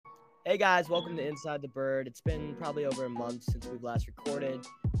Hey guys, welcome to Inside the Bird. It's been probably over a month since we've last recorded.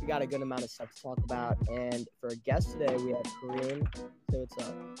 We got a good amount of stuff to talk about, and for a guest today, we have Kareem. Say what's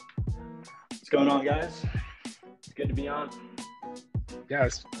up. What's going on, guys? It's good to be on. Yeah,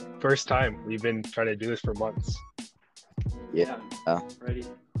 it's first time. We've been trying to do this for months. Yeah, ready.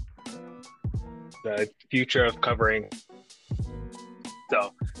 The future of covering.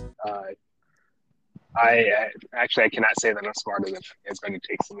 So, I cannot say that I'm smarter than it's going to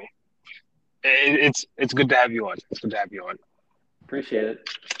take for me. It's good to have you on. It's good to have you on. Appreciate it.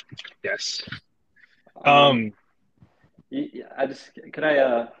 Yes. Could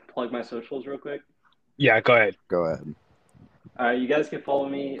I plug my socials real quick? Yeah, go ahead. Go ahead. You guys can follow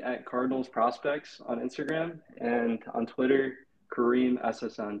me at Cardinals Prospects on Instagram and on Twitter, Kareem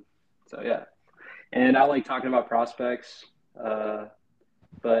SSN. So yeah, and I like talking about prospects,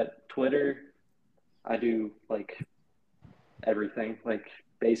 but Twitter, I do like everything, like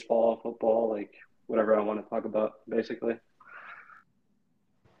baseball, football, like whatever I want to talk about, basically.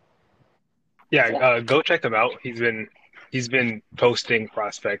 Yeah, go check him out. He's been posting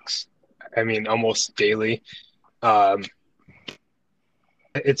prospects. I mean, almost daily.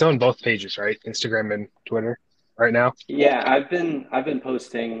 It's on both pages, right? Instagram and Twitter right now. Yeah, I've been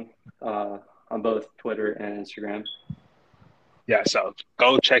posting on both Twitter and Instagram. Yeah, so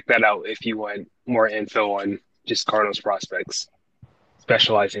go check that out if you want more info on just Cardinals prospects,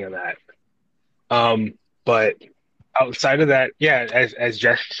 specializing in that. But outside of that, yeah, as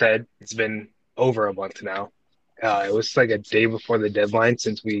Jeff said, it's been over a month now. It was like a day before the deadline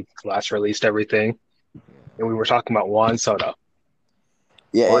since we last released everything, and we were talking about Juan Soto.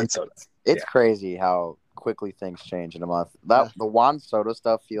 Yeah, It's crazy how quickly things change in a month. The Juan Soto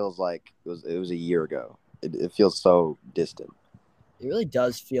stuff feels like it was a year ago. It feels so distant. It really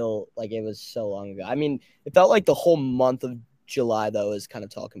does feel like it was so long ago. I mean, it felt like the whole month of July, though, is kind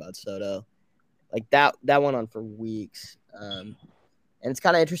of talking about Soto. Like that went on for weeks. And it's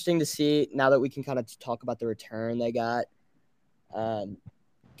kind of interesting to see now that we can kind of talk about the return they got.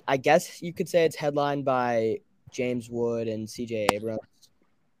 I guess you could say it's headlined by James Wood and C.J. Abrams.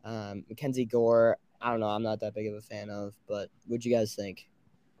 Mackenzie Gore, I don't know. I'm not that big of a fan of, but what'd you guys think?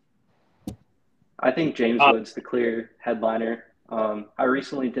 I think James Wood's the clear headliner. I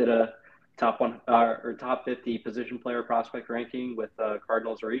recently did a top 50 position player prospect ranking with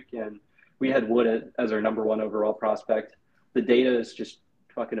Cardinals Reek, and we had Wood as our number one overall prospect. The data is just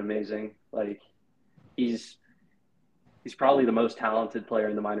fucking amazing. Like he's probably the most talented player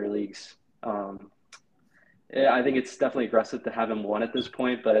in the minor leagues. I think it's definitely aggressive to have him one at this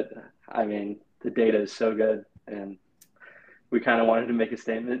point, but I mean the data is so good, and we kind of wanted to make a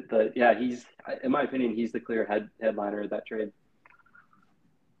statement. But yeah, in my opinion, he's the clear headliner of that trade.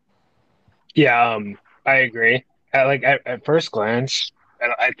 Yeah, I agree. At first glance,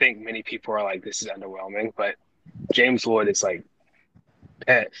 I think many people are like, "This is underwhelming," but James Wood is like,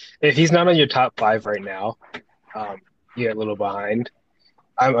 if he's not on your top 5 right now, you're a little behind.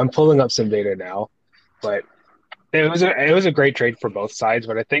 I'm pulling up some data now, but it was a great trade for both sides.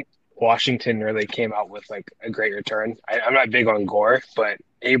 But I think Washington really came out with like a great return. I'm not big on Gore, but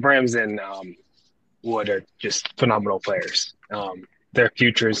Abrams and Wood are just phenomenal players. Their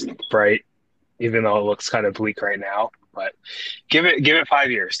future's bright, even though it looks kind of bleak right now. But give it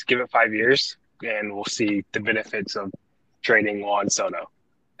 5 years. Give it 5 years, and we'll see the benefits of trading Juan Soto.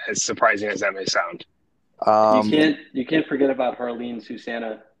 As surprising as that may sound. You can't forget about Harleen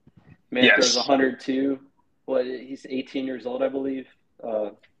Susana. Man, Yes. throws 102. He's 18 years old, I believe.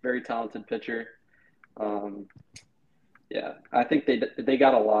 Very talented pitcher. Yeah, I think they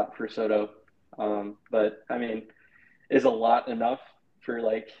got a lot for Soto. But I mean, is a lot enough for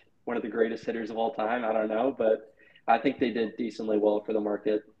like one of the greatest hitters of all time? I don't know, but I think they did decently well for the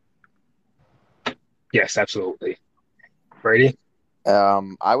market. Yes, absolutely. Brady?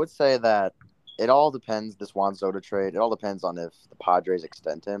 I would say that it all depends, this Juan Soto trade. It all depends on if the Padres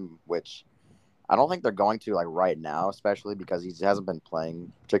extend him, which I don't think they're going to like right now, especially because he hasn't been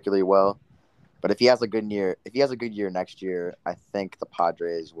playing particularly well. But if he has a good year, next year, I think the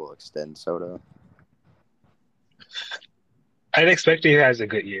Padres will extend Soto. I'd expect he has a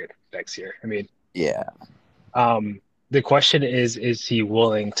good year next year. I mean, yeah. The question is he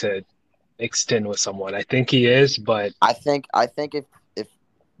willing to extend with someone? I think he is, but I think if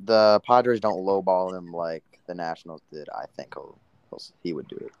the Padres don't lowball him like the Nationals did, I think he would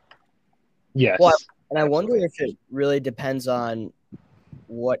do it. Yes. Well, and I wonder if it really depends on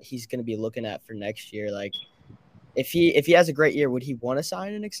what he's going to be looking at for next year. Like, if he has a great year, would he want to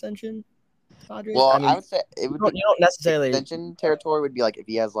sign an extension? Padres? Well, I mean, I would say it would. You don't necessarily extension territory would be like if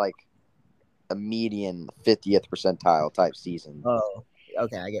he has like a median 50th percentile type season. Oh,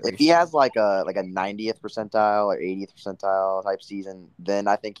 Okay, I get what If he you're has like a 90th percentile or 80th percentile type season, then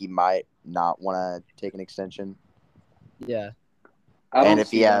I think he might not want to take an extension. saying. Yeah. I don't And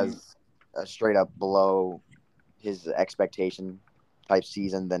if he see them. has a straight up below his expectation type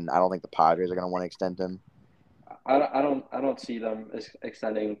season, then I don't think the Padres are going to want to extend him. I don't see them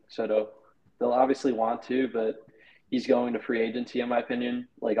extending Soto. They'll obviously want to, but he's going to free agency, in my opinion,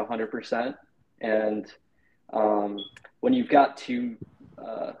 like 100%. And when you've got two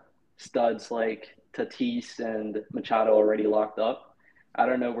studs like Tatis and Machado already locked up, I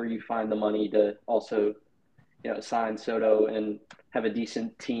don't know where you find the money to also, sign Soto and have a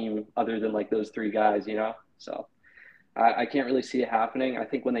decent team other than like those three guys, So I can't really see it happening. I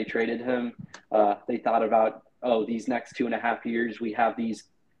think when they traded him, they thought about, these next 2.5 years, we have these,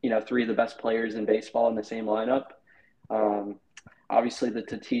 three of the best players in baseball in the same lineup. Obviously, the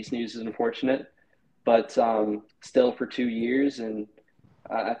Tatis news is unfortunate, but still for 2 years, and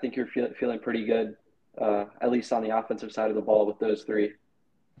I think you're feeling pretty good, at least on the offensive side of the ball with those three.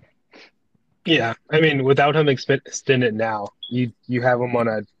 Yeah, I mean, without him extended now, you have him on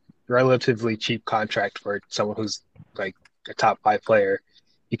a relatively cheap contract for someone who's like a top 5 player.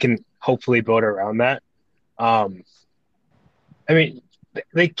 You can hopefully build around that. I mean,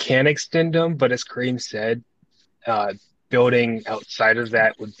 they can extend him, but as Kareem said, uh, building outside of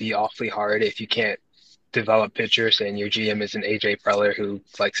that would be awfully hard if you can't develop pitchers and your GM is an AJ Preller who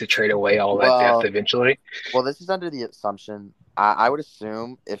likes to trade away all that depth eventually. Well, this is under the assumption. I would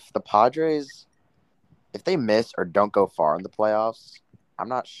assume if the Padres, if they miss or don't go far in the playoffs, I'm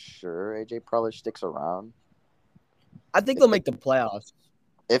not sure AJ Preller sticks around. I think they'll make the playoffs.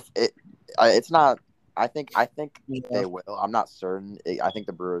 It's not. I think Yeah. they will. I'm not certain. I think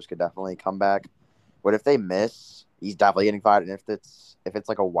the Brewers could definitely come back, but if they miss, he's definitely getting fired. And if it's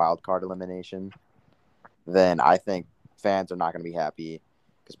like a wild card elimination, then I think fans are not going to be happy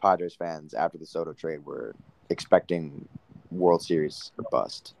because Padres fans after the Soto trade were expecting World Series or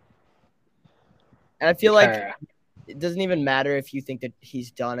bust. And I feel like it doesn't even matter if you think that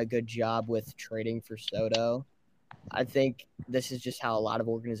he's done a good job with trading for Soto. I think this is just how a lot of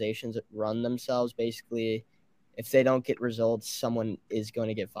organizations run themselves. Basically, if they don't get results, someone is going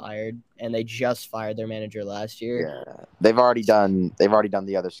to get fired, and they just fired their manager last year. Yeah, they've already done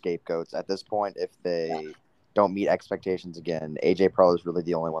the other scapegoats at this point. If they don't meet expectations again, AJ Preller is really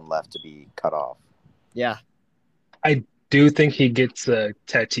the only one left to be cut off. Yeah. I do think he gets a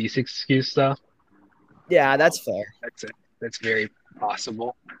Tatis excuse though. Yeah, that's fair. That's very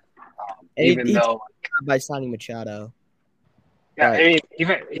possible. And Even though by signing Machado. Yeah, But, I mean,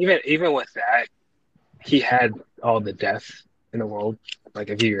 even with that, he had all the depth in the world like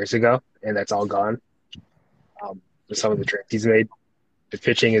a few years ago, and that's all gone. With some of the trades he's made, the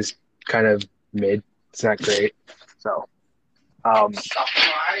pitching is kind of mid. It's not great. So, my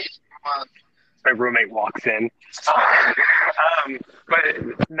roommate walks in,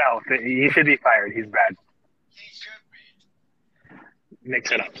 but no, he should be fired. He's bad. He should be.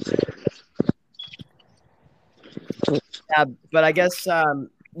 Mix it up. Yeah, but I guess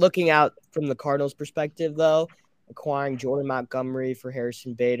looking out from the Cardinals' perspective, though, acquiring Jordan Montgomery for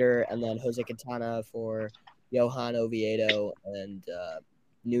Harrison Bader and then Jose Quintana for Johan Oviedo and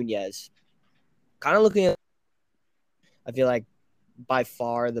Nunez. Kind of looking at, I feel like by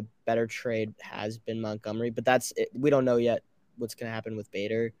far the better trade has been Montgomery, but that's it. We don't know yet what's going to happen with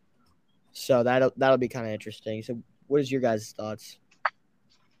Bader, so that'll be kind of interesting. So, what is your guys' thoughts?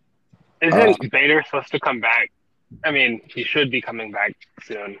 Isn't Bader supposed to come back? I mean, he should be coming back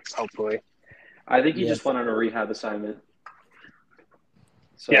soon, hopefully. I think he just went on a rehab assignment.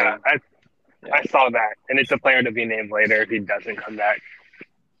 So, yeah, I saw that, and it's a player to be named later if he doesn't come back.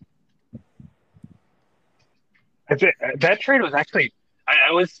 That trade was actually –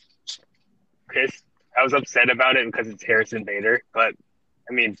 I was pissed. I was upset about it because it's Harrison Bader, but,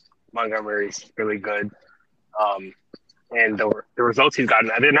 I mean, Montgomery's really good. And the results he's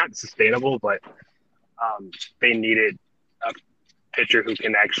gotten, they're not sustainable, but they needed a pitcher who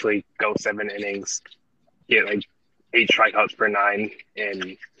can actually go 7 innings, get like 8 strikeouts per 9,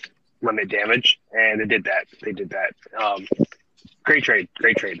 and limit damage. And they did that. Great trade.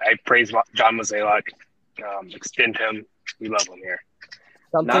 I praise John Mozeliak. Extend him. We love him here.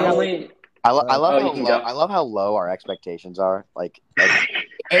 I love how low our expectations are. Like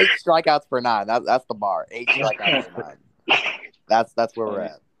 8 strikeouts per 9. That's the bar. 8 strikeouts per 9. That's where we're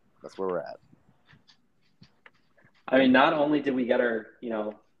at. That's where we're at. I mean, not only did we get our,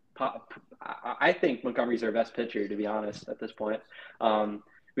 I think Montgomery's our best pitcher, to be honest, at this point.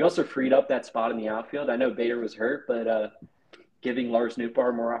 We also freed up that spot in the outfield. I know Bader was hurt, but giving Lars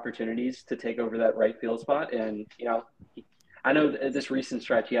Nootbaar more opportunities to take over that right field spot. And, I know this recent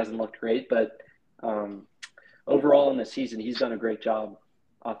stretch he hasn't looked great, but overall in the season he's done a great job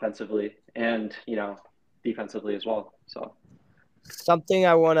offensively and defensively as well. So something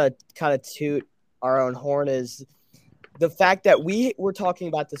I want to kind of toot our own horn is the fact that we were talking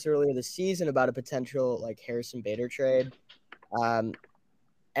about this earlier this season about a potential like Harrison Bader trade. And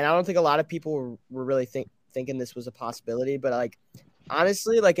I don't think a lot of people were really thinking this was a possibility, but like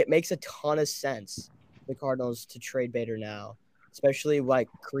honestly, like it makes a ton of sense for the Cardinals to trade Bader now, especially like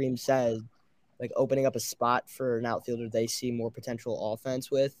Kareem said, like opening up a spot for an outfielder they see more potential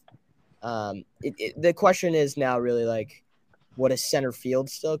offense with. The question is now really like, what is center field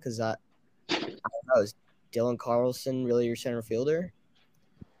still? Because I don't know, is Dylan Carlson really your center fielder?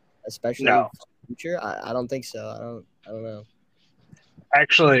 Especially No. in the future? I don't think so. I don't know.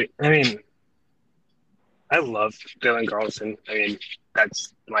 Actually, I mean, I love Dylan Carlson. I mean,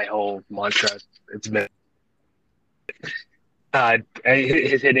 that's my whole mantra. It's been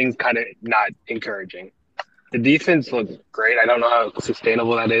his hitting's kind of not encouraging. The defense looks great. I don't know how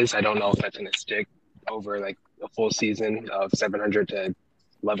sustainable that is. I don't know if that's going to stick over like a full season of 700 to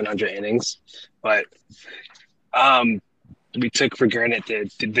 1,100 innings. But we took for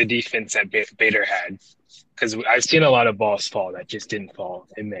granted the defense that Bader had, because I've seen a lot of balls fall that just didn't fall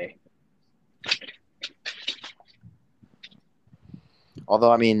in May.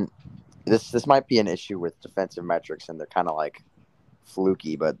 Although, I mean, this might be an issue with defensive metrics, and they're kind of like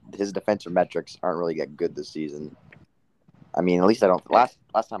fluky, but his defensive metrics aren't really that good this season. I mean, at least I don't. Last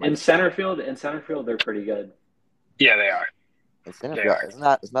time in center field, they're pretty good. Yeah, they are. In center field, isn't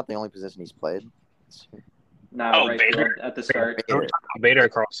that the only position he's played? No, right Bader field at the start. Bader or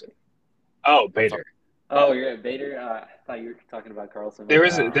Carlson? Oh, Bader. Oh, you're at Bader. I thought you were talking about Carlson. There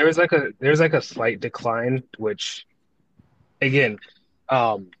was like a slight decline, which, again,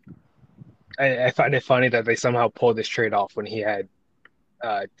 I find it funny that they somehow pulled this trade off when he had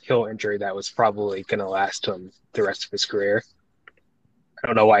heel injury that was probably going to last him the rest of his career. I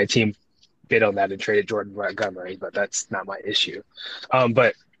don't know why a team bid on that and traded Jordan Montgomery, but that's not my issue.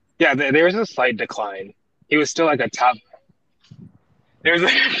 But yeah, there was a slight decline. He was still like a top. There's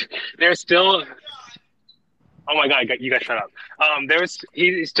still. Oh my God, you guys shut up.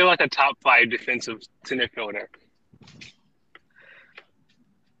 He's still like a top 5 defensive center fielder.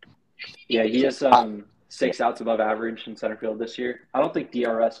 Yeah, he has 6 outs above average in center field this year. I don't think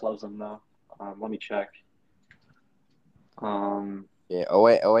DRS loves him though. Let me check. Yeah,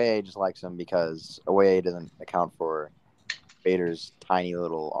 OAA just likes him because OAA doesn't account for Bader's tiny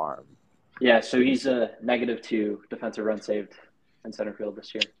little arm. Yeah, so he's a -2 defensive run saved in center field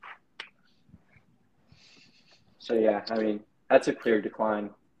this year. So yeah, I mean that's a clear decline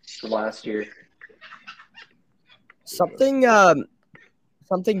from last year. Something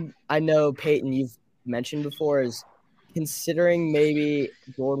I know, Peyton, you've mentioned before is considering maybe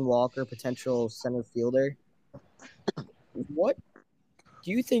Jordan Walker, potential center fielder. What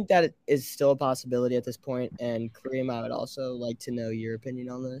do you think that is still a possibility at this point? And Kareem, I would also like to know your opinion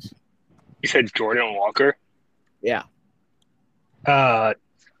on this. You said Jordan Walker? Yeah.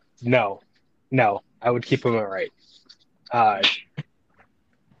 No, I would keep him at right.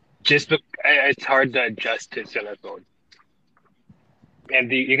 It's hard to adjust to center field.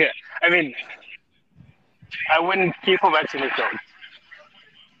 And I wouldn't keep him at center field.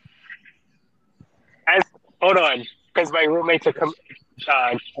 Hold on, because my roommates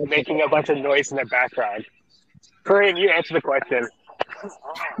are making a bunch of noise in the background. Kareem, you answer the question.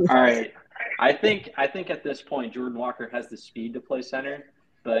 All right. I think at this point Jordan Walker has the speed to play center,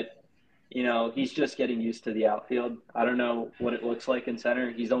 but he's just getting used to the outfield. I don't know what it looks like in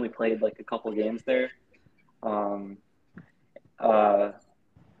center. He's only played like a couple games there.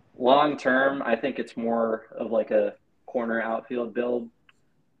 Long term, I think it's more of like a corner outfield build.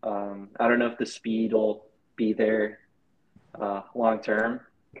 I don't know if the speed will be there long term.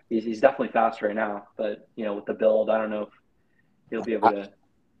 He's definitely fast right now, but with the build, I don't know if he'll be able to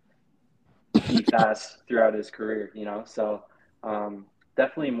be fast throughout his career. So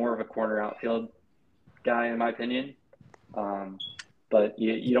definitely more of a corner outfield guy in my opinion. But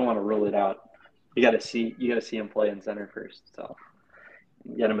you don't want to rule it out. You got to see him play in center first. So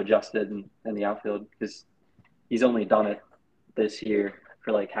get him adjusted in the outfield because he's only done it this year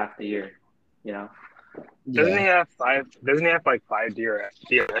for like half the year. Doesn't he have 5? Doesn't he have like 5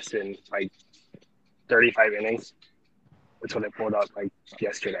 DRS in like 35 innings? That's what I pulled up like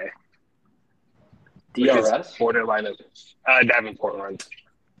yesterday. DRS? Borderline of Davenport runs.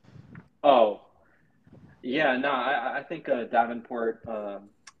 Oh, yeah. No, I think Davenport.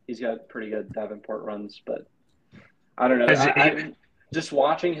 He's got pretty good Davenport runs, but I don't know. Just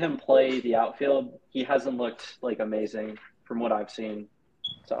watching him play the outfield, he hasn't looked like amazing from what I've seen.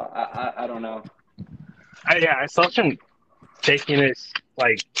 So I don't know. I saw him taking this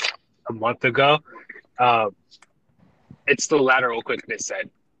like a month ago. It's the lateral quickness that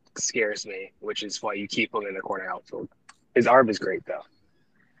scares me, which is why you keep him in the corner outfield. His arm is great though.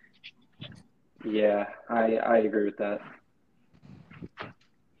 Yeah, I agree with that.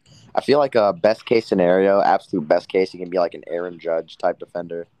 I feel like a best case scenario, absolute best case, he can be like an Aaron Judge type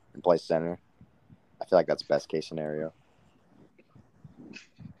defender and play center. I feel like that's best case scenario.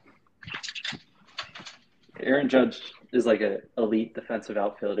 Aaron Judge is like an elite defensive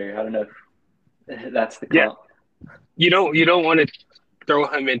outfielder. I don't know if that's the comp. You don't want to throw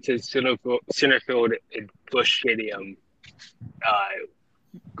him into center field at Busch Stadium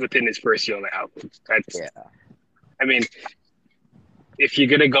within his first year on the outfield. I mean, if you're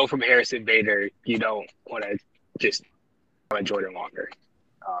gonna go from Harrison Bader, you don't want to just on Jordan Walker.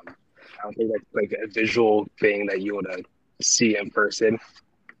 I don't think that's like a visual thing that you want to see in person.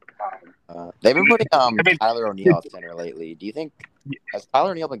 They've been putting Tyler O'Neill at center lately. Do you think has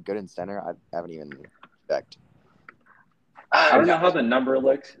Tyler O'Neill been good in center? I haven't even checked. I don't know how the numbers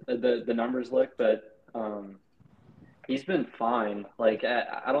look, but he's been fine. Like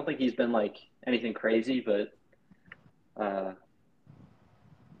I don't think he's been like anything crazy, but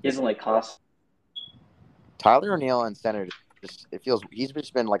he hasn't like cost. Tyler O'Neill in center, he's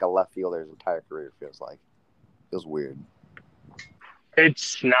just been like a left fielder his entire career. Feels weird.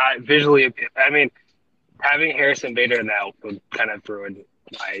 It's not visually. I mean, having Harrison Bader in the outfield kind of ruined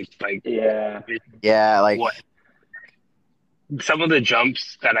my like what some of the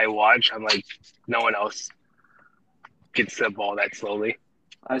jumps that I watch. I'm like, no one else gets the ball that slowly.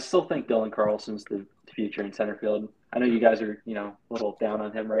 I still think Dylan Carlson's the future in center field. I know you guys are a little down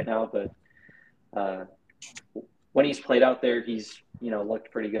on him right now, but when he's played out there, he's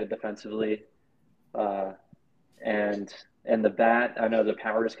looked pretty good defensively, and the bat, I know the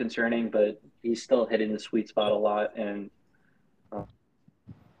power is concerning, but he's still hitting the sweet spot a lot. And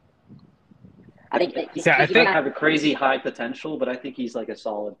I think he doesn't have a crazy high potential, but I think he's like a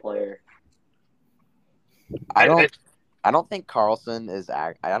solid player. I don't think Carlson is.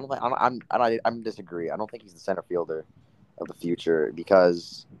 I'm disagree. I don't think he's the center fielder of the future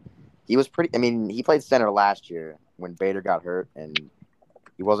because he was pretty. I mean, he played center last year when Bader got hurt, and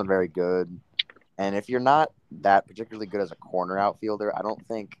he wasn't very good. And if you're not that particularly good as a corner outfielder, I don't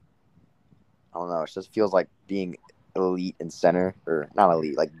know. It just feels like being elite in center, or not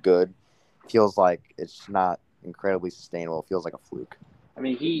elite, like good. Feels like it's not incredibly sustainable. It feels like a fluke. I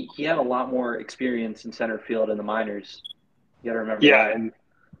mean, he had a lot more experience in center field in the minors. You got to remember. Yeah, and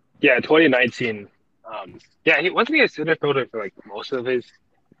 2019. He wasn't a center fielder for like most of his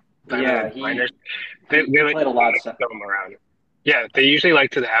time in the minors. They played a lot of stuff around. Yeah, they usually like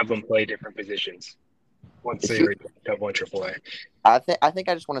to have them play different positions once they reach AAA. I think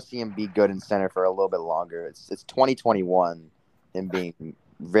I just want to see him be good in center for a little bit longer. It's 2021, him being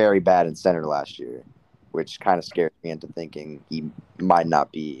very bad in center last year, which kind of scared me into thinking he might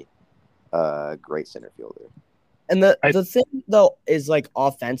not be a great center fielder. And the thing though is like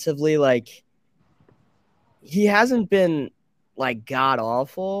offensively, like he hasn't been like god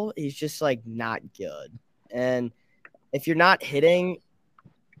awful. He's just like not good. And if you're not hitting,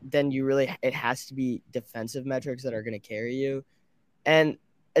 then it has to be defensive metrics that are going to carry you. And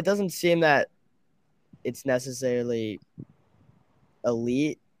it doesn't seem that it's necessarily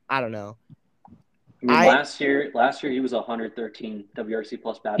elite. I don't know. I mean, last year he was 113 WRC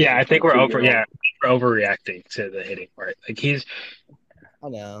plus batting. Yeah, I think we're overreacting to the hitting part. Like I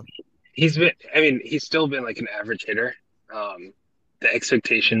know. He's still been like an average hitter. The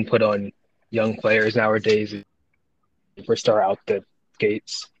expectation put on young players nowadays is superstar out the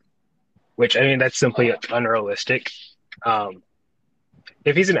gates, which I mean that's simply unrealistic.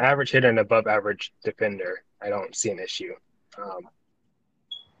 If he's an average hitter and above average defender, I don't see an issue.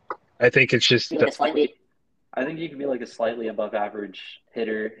 I think it's just I think you could be like a slightly above average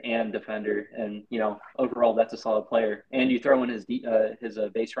hitter and defender, and overall that's a solid player. And you throw in his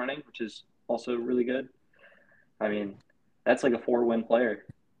base running, which is also really good. I mean, that's like a 4-win player.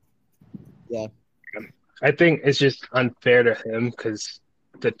 Yeah. I think it's just unfair to him because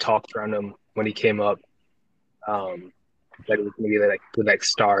the talk around him when he came up, that it was maybe like the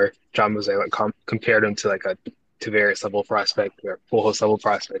next star. John Mosey compared him to like a Tavares level prospect or Pujols level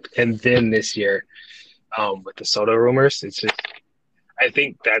prospect, and then this year, with the Soto rumors, it's just I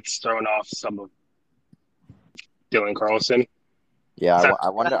think that's thrown off some of Dylan Carlson. Yeah, I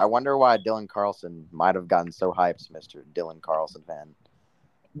wonder why Dylan Carlson might have gotten so hyped, Mr. Dylan Carlson fan.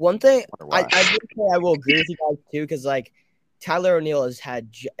 One thing I will agree with you guys too, because like Tyler O'Neill has had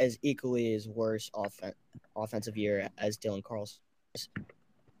as equally as worse offensive year as Dylan Carlson,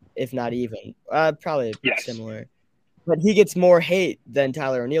 if not even. Probably Yes. similar. But he gets more hate than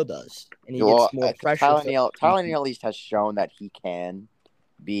Tyler O'Neill does, and he gets more pressure. Tyler O'Neill at least has shown that he can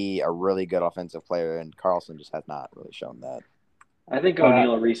be a really good offensive player, and Carlson just has not really shown that. I think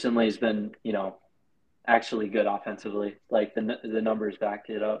O'Neill recently has been, actually good offensively. Like the numbers backed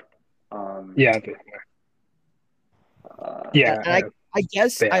it up. Yeah. And I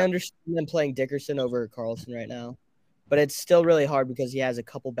guess I understand them playing Dickerson over Carlson right now, but it's still really hard because he has a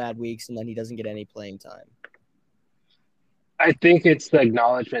couple bad weeks and then he doesn't get any playing time. I think it's the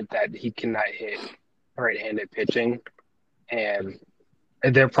acknowledgement that he cannot hit right-handed pitching, and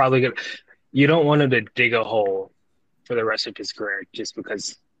they're probably going to – you don't want him to dig a hole for the rest of his career just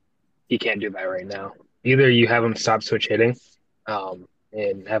because he can't do that right now. Either you have him stop switch hitting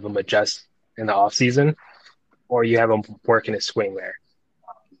and have him adjust in the offseason, or you have him working his swing there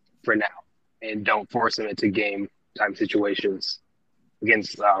for now and don't force him into game-time situations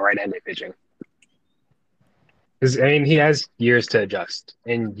against right-handed pitching. Because, he has years to adjust,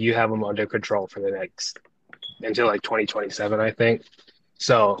 and you have him under control for the next until like 2027, I think.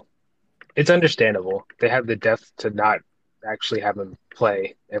 So it's understandable. They have the depth to not actually have him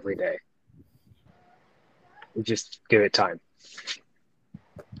play every day. Just give it time.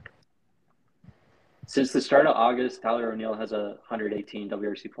 Since the start of August, Tyler O'Neill has a 118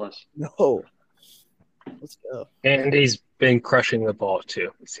 WRC plus. No. Let's go. And he's been crushing the ball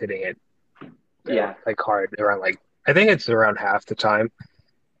too. He's hitting it like hard around I think it's around half the time.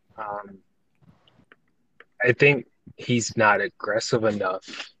 I think he's not aggressive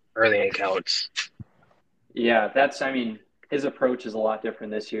enough early in counts. Yeah, his approach is a lot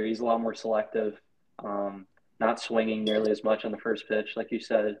different this year. He's a lot more selective, not swinging nearly as much on the first pitch, like you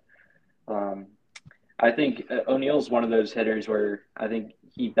said. I think O'Neill's one of those hitters where I think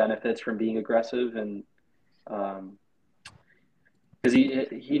he benefits from being aggressive, and because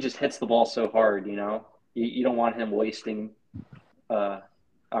he just hits the ball so hard, you don't want him wasting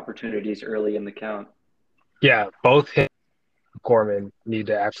opportunities early in the count. Yeah, both him and Gorman need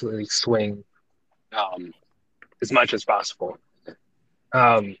to absolutely swing as much as possible.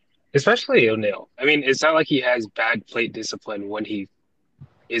 Especially O'Neill. It's not like he has bad plate discipline when he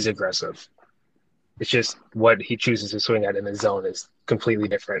is aggressive. It's just what he chooses to swing at in the zone is completely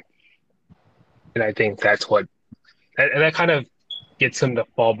different. And I think that's that kind of gets him to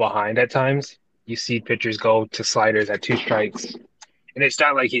fall behind at times. You see pitchers go to sliders at 2 strikes, and it's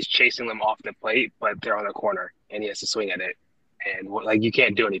not like he's chasing them off the plate, but they're on the corner, and he has to swing at it. And you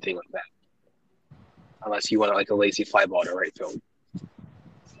can't do anything with that unless you want a lazy fly ball to right field.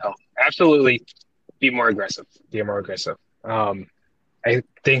 So absolutely be more aggressive. I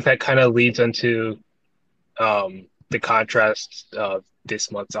think that kind of leads into the contrast of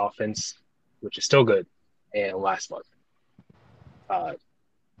this month's offense, which is still good, and last month.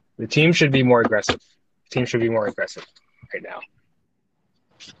 The team should be more aggressive. Right now.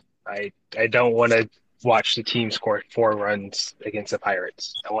 I don't want to watch the team score 4 runs against the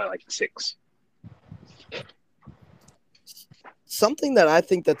Pirates. I want 6. Something that I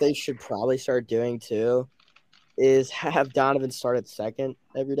think that they should probably start doing too is have Donovan start at second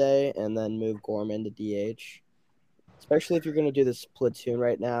every day and then move Gorman to DH. Especially if you're going to do this platoon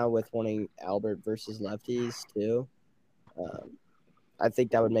right now with wanting Albert versus lefties too. I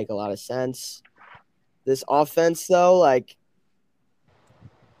think that would make a lot of sense. This offense, though,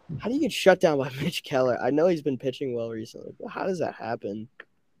 how do you get shut down by Mitch Keller? I know he's been pitching well recently, but how does that happen?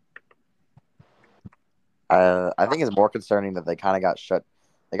 I think it's more concerning that they kind of got shut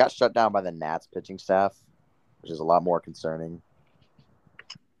down by the Nats pitching staff, which is a lot more concerning.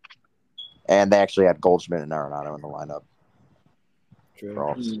 And they actually had Goldschmidt and Arenado in the lineup.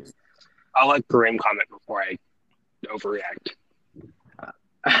 True. I'll let Kareem comment before I overreact.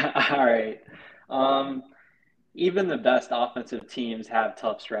 All right. Even the best offensive teams have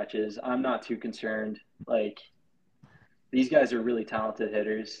tough stretches. I'm not too concerned. These guys are really talented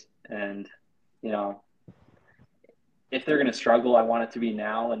hitters, and if they're going to struggle, I want it to be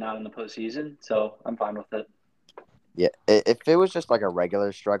now and not in the postseason. So I'm fine with it. Yeah, if it was just a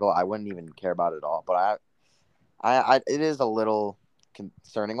regular struggle, I wouldn't even care about it at all. But it is a little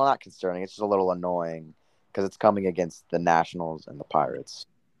concerning. Well, not concerning. It's just a little annoying because it's coming against the Nationals and the Pirates.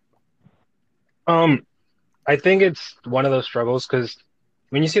 I think it's one of those struggles because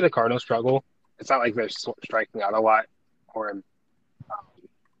when you see the Cardinals struggle, it's not like they're striking out a lot or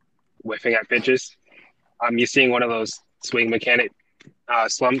whiffing at pitches. You're seeing one of those swing mechanic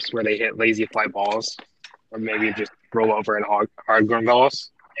slumps where they hit lazy fly balls or maybe just roll over and hard ground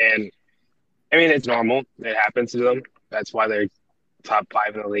balls. And it's normal. It happens to them. That's why they're top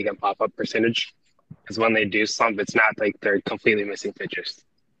 5 in the league in pop-up percentage. Because when they do slump, it's not like they're completely missing pitches.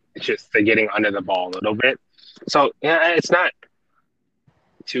 It's just they're getting under the ball a little bit. So yeah, it's not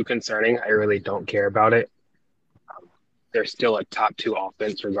too concerning. I really don't care about it. They're still a top 2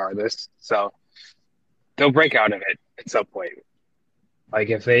 offense regardless. So they'll break out of it at some point. Like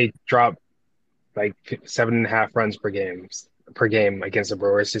if they drop like 7.5 runs per game against the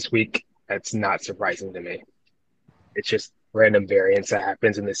Brewers this week, that's not surprising to me. It's just random variance that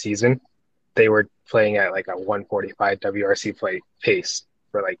happens in the season. They were playing at like a 145 WRC pace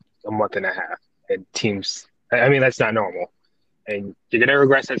for like a month and a half. And teams, I mean, that's not normal. And you're going to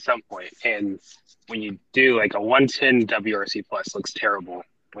regress at some point. And when you do, like a 110 WRC plus looks terrible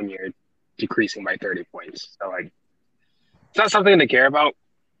when you're decreasing by 30 points. So, like, it's not something to care about.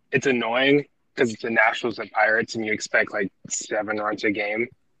 It's annoying because it's the Nationals and Pirates and you expect like 7 runs a game,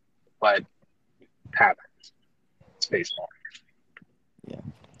 but it happens. It's baseball. Yeah.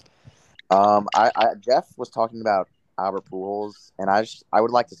 Jeff was talking about Albert Pujols, and I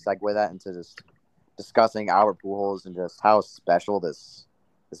would like to segue that into just discussing Albert Pujols and just how special this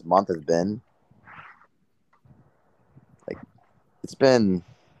month has been. Like, it's been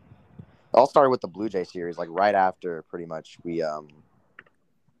all started with the Blue Jay series, like right after pretty much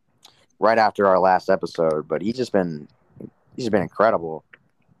right after our last episode. But he's just been incredible,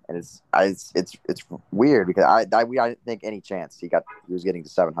 and it's weird because I didn't think any chance he was getting to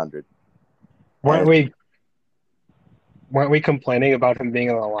 700. Weren't we complaining about him being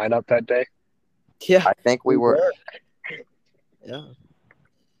in the lineup that day? Yeah, I think we were. Yeah,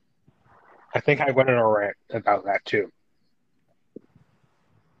 I think I went on a rant about that too.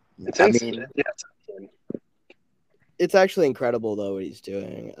 it's actually incredible though what he's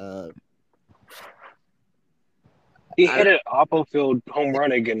doing. He hit an oppo field home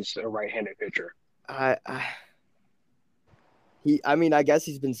run against a right-handed pitcher. I mean, I guess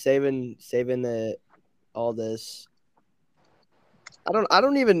he's been saving all this. I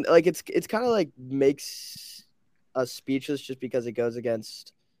don't even like it's kind of like makes us speechless just because it goes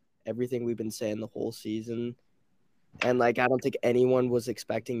against everything we've been saying the whole season. And like I don't think anyone was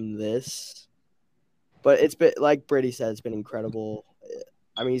expecting this. But it's been, like Brady said, it's been incredible.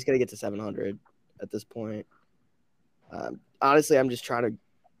 I mean, he's going to get to 700 at this point. Honestly, I'm just trying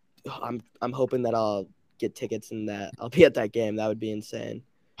to I'm hoping that I'll get tickets and that I'll be at that game. That would be insane.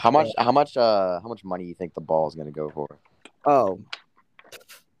 How much money do you think the ball is going to go for? Oh,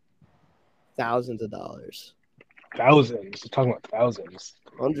 thousands of dollars. Thousands. We're talking about thousands.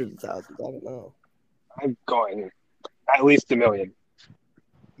 Hundreds of thousands. I don't know. I'm going at least $1 million.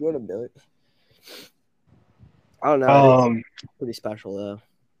 You want $1 million? I don't know. It's pretty special though.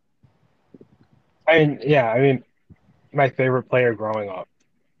 I mean, my favorite player growing up,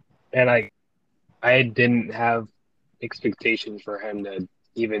 and I didn't have expectations for him to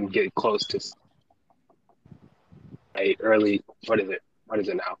even get close to early. What is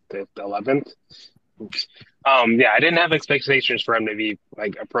it now? The 11th. I didn't have expectations for him to be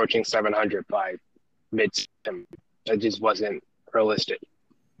like approaching 700 by mid-September. That just wasn't realistic.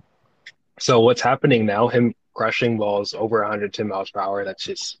 So what's happening now? Him crushing balls over 110 miles per hour. That's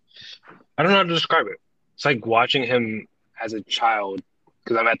just, I don't know how to describe it. It's like watching him as a child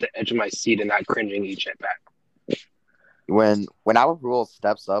because I'm at the edge of my seat and not cringing each at bat. When Albert Pujols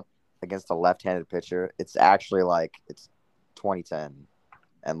steps up against a left-handed pitcher, it's actually like it's 2010,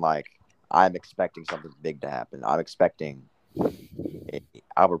 and like I'm expecting something big to happen. I'm expecting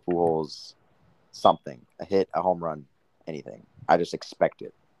Albert Pujols something, a hit, a home run, anything. I just expect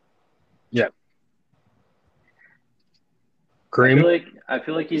it. Yeah. Cream? I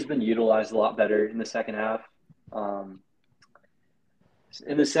feel like he's been utilized a lot better in the second half.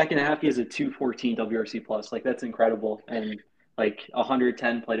 In the second half, he has a 214 WRC plus. Like that's incredible, and like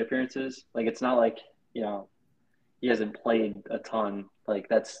 110 plate appearances. Like it's not like he hasn't played a ton. Like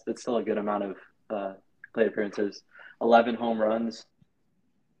that's still a good amount of plate appearances. 11 home runs.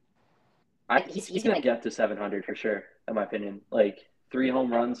 He's gonna get to 700 for sure, in my opinion. Like 3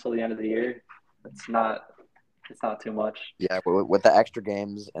 home runs till the end of the year. It's not too much. Yeah, with the extra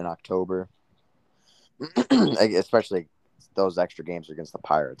games in October, especially those extra games against the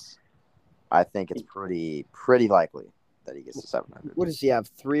Pirates, I think it's pretty likely that he gets to 700. What does he have?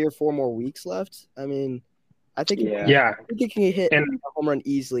 3 or 4 more weeks left? I mean, I think I think he can hit a home run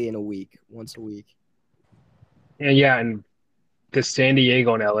easily in a week, once a week. Yeah, and the San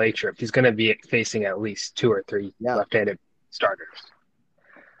Diego and LA trip, he's going to be facing at least 2 or 3 left-handed starters.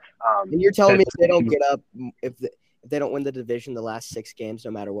 And you're telling me if they don't get up, if they don't win the division the last 6 games,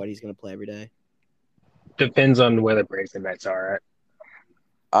 no matter what, he's going to play every day? Depends on where the Braves and Mets are at.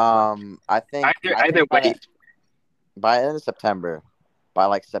 I think either way. By the end of September, by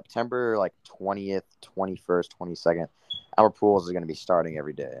like September 20th, 21st, 22nd, Albert Pujols is going to be starting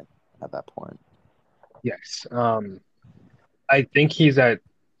every day at that point. Yes. I think he's at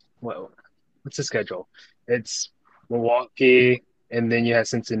what's the schedule? It's Milwaukee, and then you have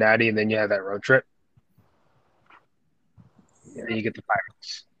Cincinnati, and then you have that road trip. And then you get the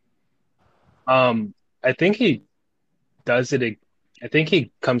Pirates. I think he does it. I think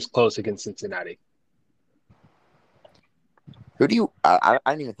he comes close against Cincinnati. Who do you? I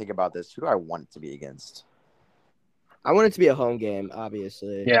didn't even think about this. Who do I want it to be against? I want it to be a home game,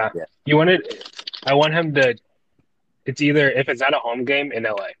 obviously. Yeah. Yeah. You want it? I want him to. It's either if it's not a home game in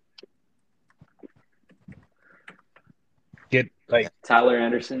LA. Get Tyler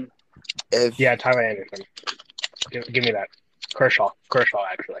Anderson. Tyler Anderson. Give me that. Kershaw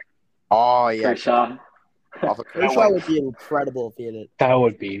actually. Oh yeah, Kershaw. Kershaw would be incredible if he did it. That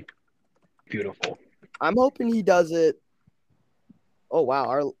would be beautiful. I'm hoping he does it. Oh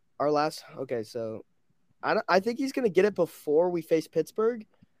wow, our last. Okay, so I think he's gonna get it before we face Pittsburgh,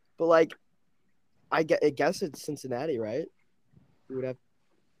 but I guess it's Cincinnati, right? We would have.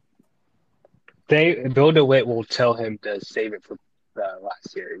 Bill DeWitt will tell him to save it for the last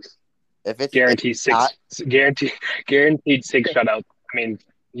series. If it's Guaranteed guaranteed 6 shutouts. I mean,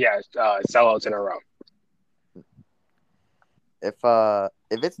 sellouts in a row.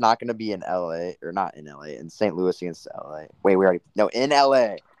 If it's not going to be in LA or not in LA, in St. Louis against LA. Wait, in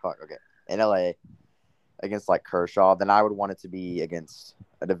LA. Fuck, okay. In LA against Kershaw, then I would want it to be against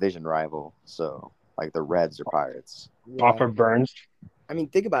a division rival. So the Reds or Pirates. Yeah. Off of Burns. I mean,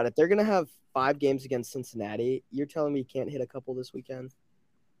 think about it. They're gonna have 5 games against Cincinnati. You're telling me he can't hit a couple this weekend?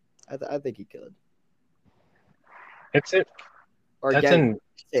 I think he could. That's it. Or That's again,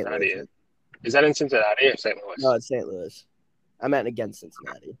 in Cincinnati. Is that in Cincinnati or St. Louis? No, it's St. Louis. I meant against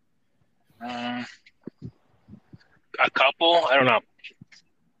Cincinnati. A couple? I don't know.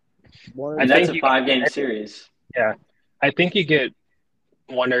 And that's a 5-game series. Yeah, I think you get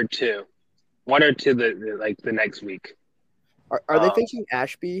 1 or 2. 1 or 2 the next week. Are they facing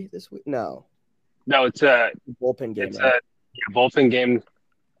Ashby this week? No, it's a bullpen game. It's a bullpen game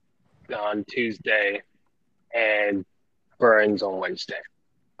on Tuesday, and Burns on Wednesday.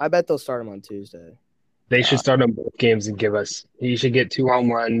 I bet they'll start him on Tuesday. They should start on both games and give us. He should get 2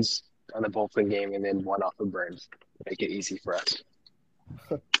 home runs on the bullpen game and then 1 off of Burns. Make it easy for us.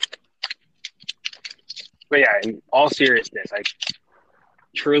 But yeah, in all seriousness, I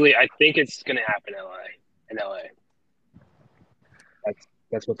think it's going to happen in LA.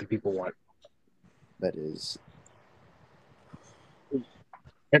 That's what the people want. That is.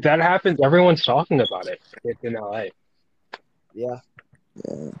 If that happens, everyone's talking about it in LA. Yeah.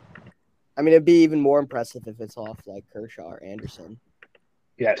 Yeah. I mean, it'd be even more impressive if it's off Kershaw or Anderson.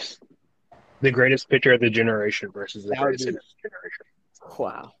 Yes. The greatest pitcher of the generation versus the greatest hitter of the generation.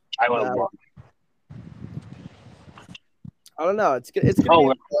 Wow. I would love it. I don't know. It's gonna be a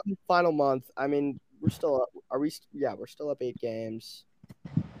fun final month. I mean, we're still up. We're still up 8 games.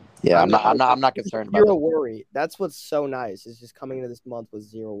 Yeah, I'm not concerned about zero worry. That's what's so nice. Is just coming into this month with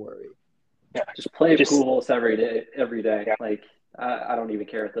zero worry. Yeah, just play Pujols every day. Yeah. I don't even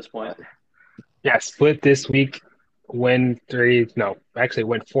care at this point. Yeah, split this week. Win 3. No, actually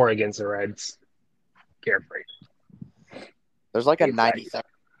win 4 against the Reds. Carefree. There's a 97.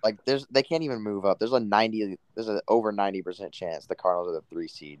 They can't even move up. There's an over 90% chance the Cardinals are the 3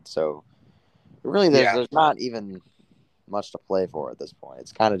 seed. So really, there's not even much to play for at this point.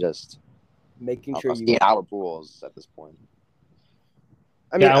 It's kind of just making sure you get Albert Pujols at this point.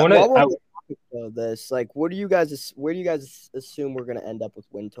 I mean, while we're on the topic of this, where do you guys assume we're going to end up with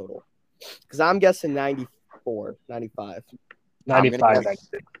win total? Because I'm guessing 94, 95. 95.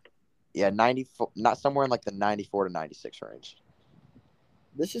 Yeah, 94. Not somewhere in the 94 to 96 range.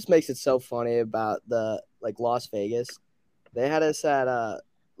 This just makes it so funny about the Las Vegas. They had us at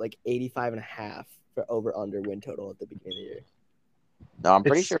 85.5 for over under win total at the beginning of the year. No, I'm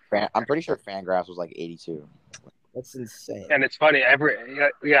pretty sure Fangraphs was 82. That's insane. And it's funny.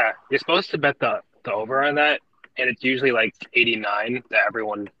 You're supposed to bet the over on that, and it's usually 89 that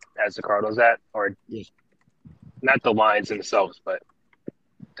everyone has the Cardinals at, or not the lines themselves, but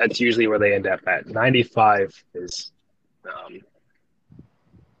that's usually where they end up at. 95 is.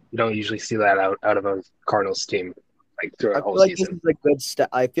 You don't usually see that out of a Cardinals team through a whole season. This is a good step.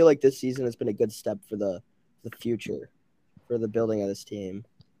 I feel like this season has been a good step for the future, for the building of this team.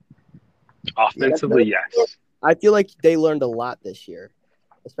 Offensively, yes. I feel like they learned a lot this year,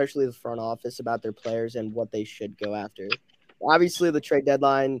 especially the front office, about their players and what they should go after. Obviously, the trade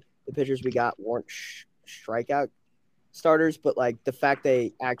deadline, the pitchers we got weren't strikeout starters, but the fact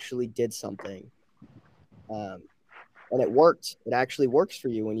they actually did something. and it worked. It actually works for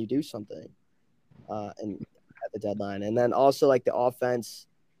you when you do something, and at the deadline. And then also like the offense,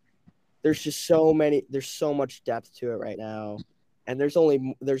 there's so much depth to it right now, and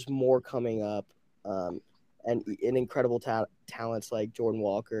there's more coming up, and incredible talents like Jordan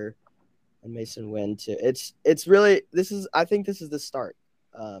Walker and Mason Wynn too. It's really I think this is the start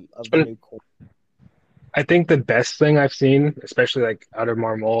of the new core. I think the best thing I've seen, especially like out of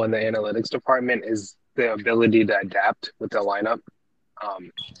Marmol in the analytics department, is the ability to adapt with the lineup.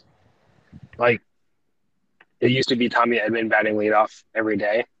 Like it used to be Tommy Edman batting leadoff every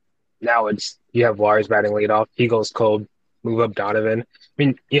day. Now it's you have Lars batting leadoff. He goes cold. Move up Donovan. I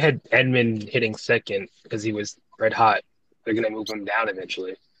mean, you had Edman hitting second because he was red hot. They're gonna move him down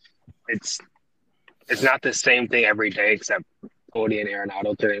eventually. It's not the same thing every day except Cody and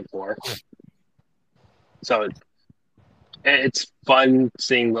Arenado 3 and 4. So it's fun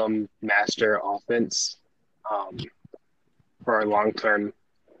seeing them master offense for a long-term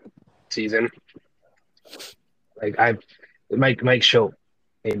season. Like Mike Schultz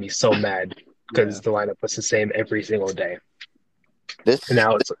made me so mad because the lineup was the same every single day. This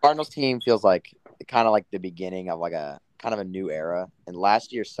Cardinals team feels like kind of like the beginning of like a kind of a new era. And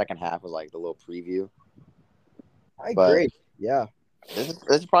last year's second half was like the little preview. I agree. Yeah. This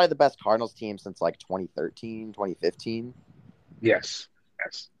is probably the best Cardinals team since like 2013, 2015. Yes.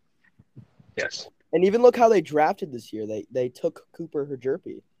 And even look how they drafted this year. They took Cooper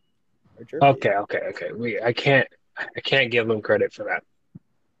Hjerpe. Okay. I can't give them credit for that.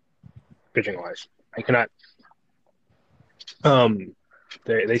 Pitching wise, I cannot.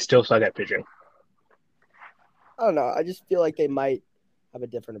 They still suck at pitching. I don't know. I just feel like they might have a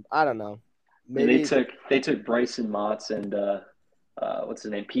different. I don't know. Maybe they took Bryson Motts and what's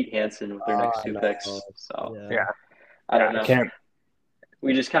his name, Pete Hansen with their next two picks. So yeah, I don't know.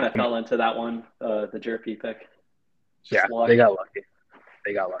 We just kind of Mm-hmm. fell into that one, the Hjerpe pick. They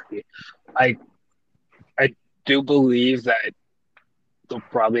got lucky. I do believe that they'll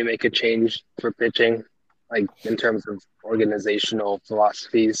probably make a change for pitching, like in terms of organizational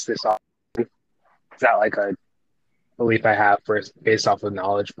philosophies this offseason. It's not like a belief I have based off of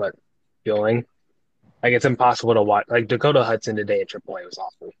knowledge, but feeling. Like it's impossible to watch. Like Dakota Hudson today at AAA was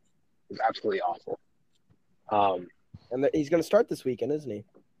awful. It was absolutely awful. And he's going to start this weekend, isn't he?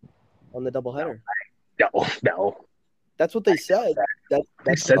 On the doubleheader. No. That's what they said.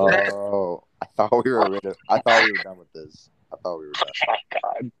 They said that. Oh, I thought we were done with this. I thought we were done. Oh my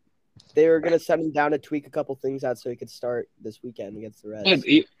God. They were going to send him down to tweak a couple things out so he could start this weekend against the Reds.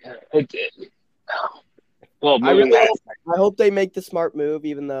 Well, I hope they make the smart move,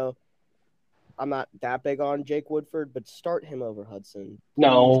 even though I'm not that big on Jake Woodford, but start him over Hudson.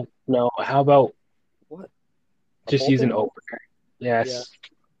 No. How about what? Just use an opener? Yes.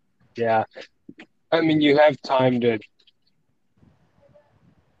 Yeah. I mean, you have time to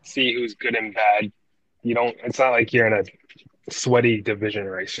see who's good and bad. You don't. It's not like you're in a sweaty division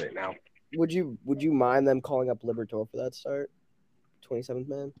race right now. Would you mind them calling up Liberatore for that start? 27th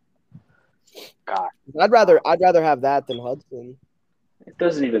man. God, I'd rather have that than Hudson. It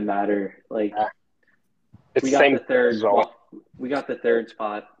doesn't even matter. Like it's we got the third. We got the third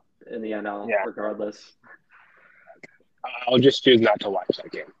spot in the NL, regardless. I'll just choose not to watch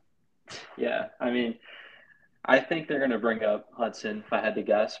that game. Yeah, I mean, I think they're going to bring up Hudson if I had to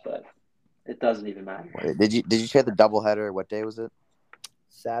guess, but it doesn't even matter. Wait, did you say the doubleheader? What day was it?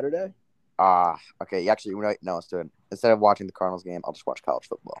 Saturday. Okay. Actually, no, let's do it. Instead of watching the Cardinals game, I'll just watch college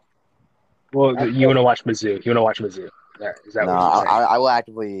football. Well, you want to watch Mizzou? Is that what you're saying? I will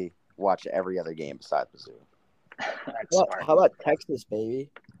actively watch every other game besides Mizzou. How about Texas, baby?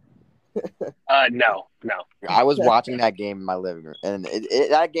 No. I was watching that game in my living room, and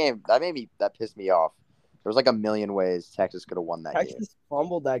that pissed me off. There was like a million ways Texas could have won that game. Texas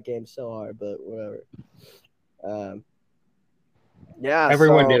fumbled that game so hard, but whatever.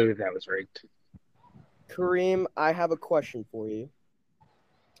 Everyone knew that was rigged. Kareem, I have a question for you.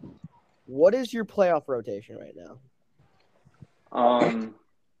 What is your playoff rotation right now?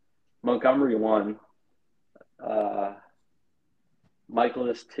 Montgomery 1.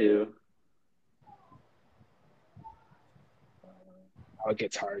 Michaelis 2. Oh, it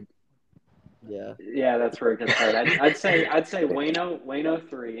gets hard. Yeah, that's where it gets hard. I'd say Waino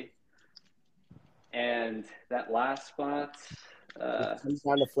 3, and that last spot. It comes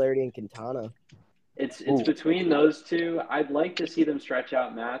down to Flaherty and Quintana. It's between those two. I'd like to see them stretch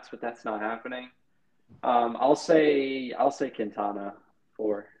out Matz, but that's not happening. I'll say Quintana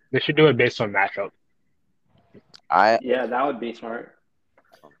 4. They should do it based on matchup. Yeah, that would be smart.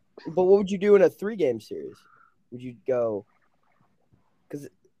 But what would you do in a 3-game series? Would you go? Because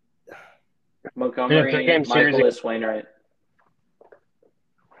Montgomery, three-game series Michaelis, Wainwright.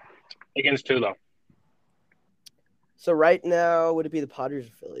 against two, though. So right now, would it be the Padres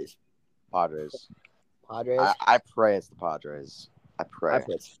or Phillies? Padres. Padres. I pray it's the Padres. I pray. I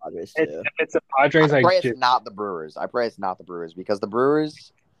put it's the Padres too. If it's the Padres, I pray it's not the Brewers. I pray it's not the Brewers because the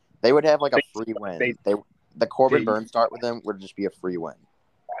Brewers, they would have like a free win. The Corbin Burns start with them would just be a free win,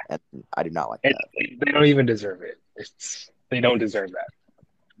 and I do not like that. They don't even deserve it. They don't deserve that.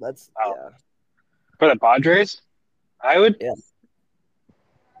 That's For the Padres, I would. Yeah.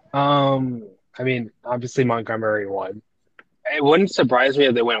 I mean, obviously Montgomery won. It wouldn't surprise me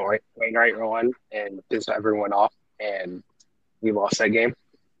if they went Wainwright won and pissed everyone off, and we lost that game.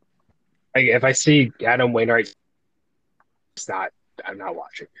 Like if I see Adam Wainwright, I'm not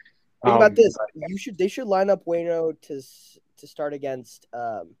watching. Think about this. They should line up Waino to start against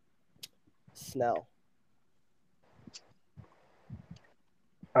Snell.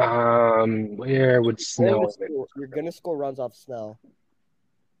 Where would Snell? You're gonna score runs off Snell.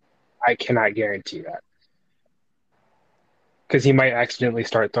 I cannot guarantee that because he might accidentally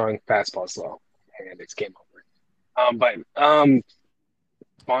start throwing fastballs low, and it's game over. But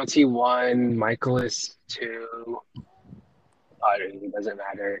Monty 1, Michaelis 2. It doesn't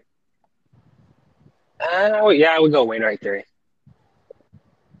matter. Yeah, I would go Wainwright 3.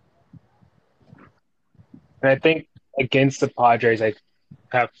 And I think against the Padres, I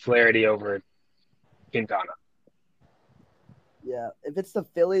have Flaherty over Quintana. Yeah, if it's the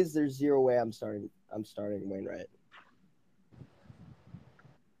Phillies, there's zero way I'm starting Wainwright.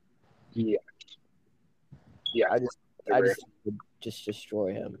 Yeah. I just would just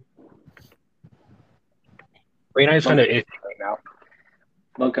destroy him. Wainwright's kind of iffy right now.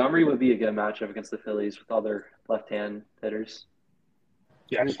 Montgomery would be a good matchup against the Phillies with all their left-hand hitters.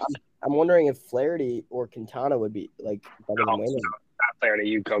 Yeah. I'm wondering if Flaherty or Quintana would be like better than Wainwright. Not Flaherty.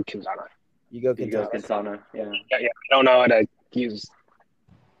 You go Quintana. You go Quintana. Yeah. I don't know how to use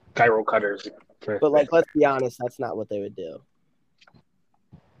gyro cutters. But let's be honest, that's not what they would do.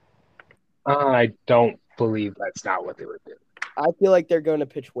 I don't believe that's not what they would do. I feel like they're going to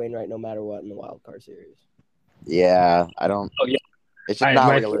pitch Wainwright no matter what in the wild card series. Yeah, I don't. Oh yeah, it's just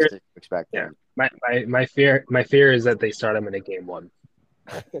not realistic to expect. Yeah, my fear is that they start him in a game 1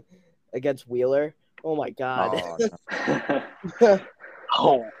 against Wheeler. Oh my God! If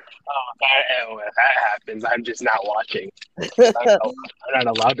that happens, I'm just not watching. I'm not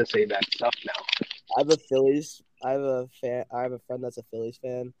allowed to say that stuff now. I have a friend that's a Phillies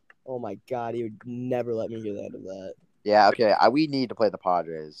fan. Oh my God, he would never let me hear the end of that. Yeah, okay. We need to play the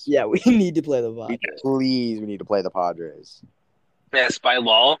Padres. Yeah, we need to play the Padres. Please, we need to play the Padres. Yes, by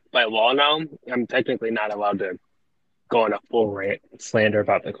law now, I'm technically not allowed to go on a full rant slander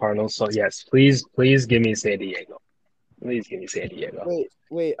about the Cardinals. So yes, please give me San Diego. Please give me San Diego.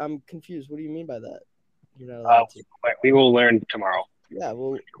 Wait, I'm confused. What do you mean by that? You're not allowed to. We will learn tomorrow. Yeah,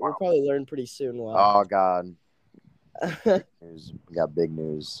 we'll probably learn pretty soon. Oh God. We got big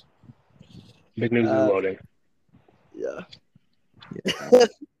news. Big news is loading. Yeah.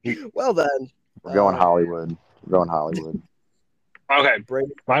 Well then. We're going Hollywood. Okay.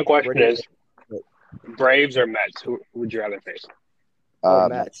 My question is, Braves or Mets? Who would you rather face?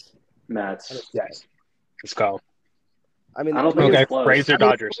 Mets. Yes. Let's go. I mean, okay. Braves or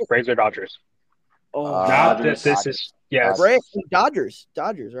Dodgers? Braves or Dodgers? Dodgers. This is yes. Braves, Dodgers,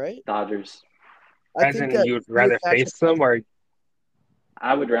 right? Dodgers. As in, you would rather face them, or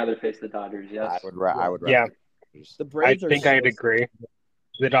I would rather face the Dodgers. Yes. I would rather. Yeah. The Braves. I think I'd agree.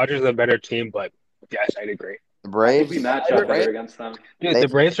 The Dodgers are a better team, but yes, I'd agree. The Braves. We match up better against them. Dude, the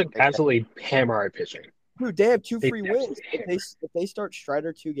Braves would absolutely hammer our pitching. Dude, they have 2 free wins. If they start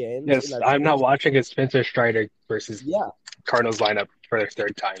Strider 2 games. Yes, I'm not watching a Spencer Strider versus Yeah. Cardinals lineup for their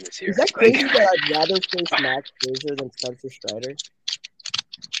third time this year. Is that crazy that I'd rather face Max Scherzer than Spencer Strider?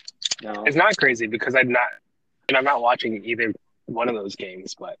 No. It's not crazy because I'm not watching either one of those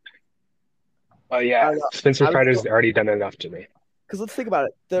games, but yeah, Spencer Strider's already done enough to me. Because let's think about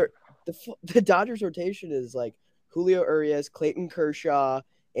it. The Dodgers rotation is like Julio Urias, Clayton Kershaw,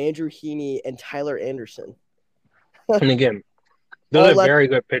 Andrew Heaney, and Tyler Anderson. And again, those are very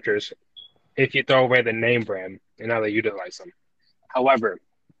good pitchers if you throw away the name brand and how they utilize them. However,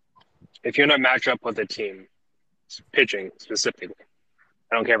 if you're in a matchup with a team, pitching specifically,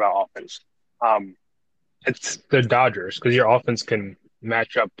 I don't care about offense. It's the Dodgers because your offense can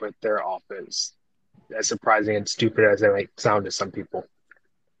match up with their offense. As surprising and stupid as it might sound to some people.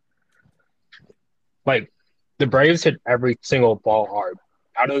 Like, the Braves hit every single ball hard.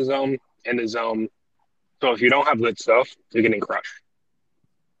 Out of the zone, in the zone. So if you don't have good stuff, you're getting crushed.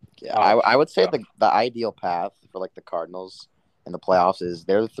 Yeah, I would say the ideal path for like the Cardinals in the playoffs is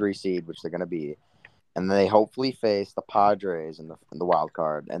they're the 3 seed, which they're going to be, and then they hopefully face the Padres in the wild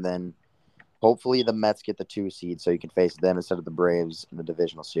card, and then hopefully the Mets get the 2 seed, so you can face them instead of the Braves in the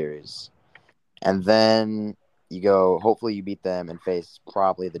divisional series, and then you go. Hopefully you beat them and face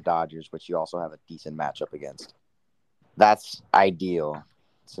probably the Dodgers, which you also have a decent matchup against. That's ideal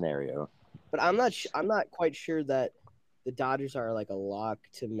scenario. But I'm not quite sure that the Dodgers are like a lock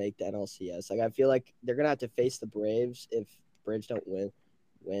to make the NLCS. Like I feel like they're gonna have to face the Braves if the Braves don't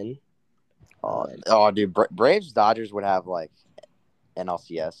win. Dude, Braves Dodgers would have like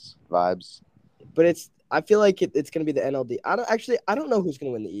NLCS vibes. But I feel like it's gonna be the NLD. I don't know who's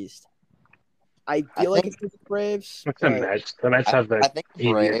gonna win the East. I feel like it's the Braves. What's the Mets? The Mets have I think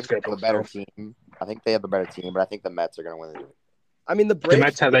the Braves have schedule. the better team. I think they have the better team, but I think the Mets are gonna win it. I mean, the Braves. The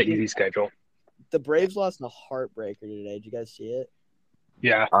Mets have that easy schedule. The Braves lost a heartbreaker today. Did you guys see it?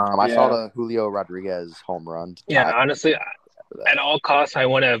 Yeah. I saw the Julio Rodriguez home run. Yeah, honestly, at all costs, I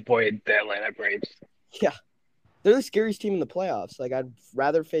want to avoid the Atlanta Braves. Yeah, they're the scariest team in the playoffs. Like I'd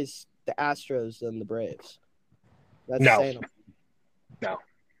rather face the Astros than the Braves. That's saying No.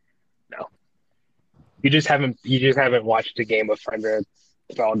 You just haven't watched a game of Fernando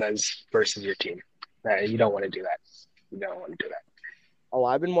Valdez versus your team. You don't want to do that. You don't want to do that. Oh,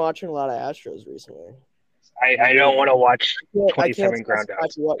 I've been watching a lot of Astros recently. I don't want to watch I 27 can't ground specify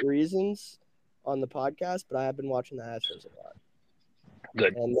outs. for what reasons on the podcast, but I have been watching the Astros a lot.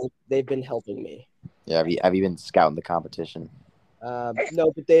 Good. And they've been helping me. Yeah, have you been scouting the competition?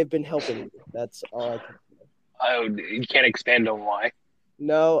 No, but they've been helping me. That's all I can say. Oh, you can't expand on why.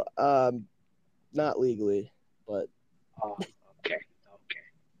 No, not legally, but Oh, okay.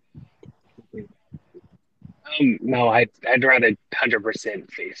 No, I'd rather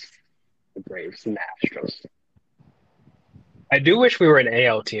 100% face the Braves than the Astros. I do wish we were an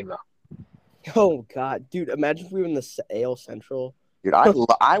AL team though. oh god, dude, imagine if we were in the AL Central. Dude,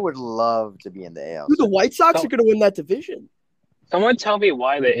 I would love to be in the AL. Dude, the White Sox are going to win that division. Someone tell me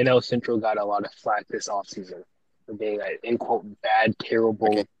why the NL Central got a lot of flack this offseason for being an in quote bad, terrible.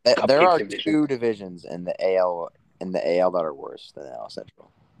 Okay, there cupcake are division. 2 divisions in the AL that are worse than the AL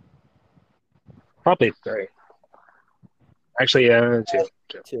Central. Probably 3. Actually, 2.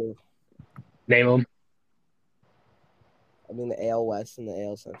 Too. Name them. I mean, the AL West and the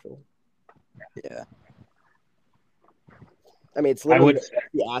AL Central. Yeah. I mean, it's I literally would.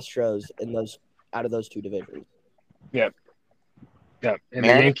 the Astros in those out of those 2 divisions. Yeah, and the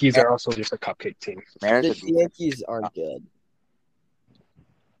Mariners- Yankees are also just a cupcake team. Mariners The are Yankees aren't good.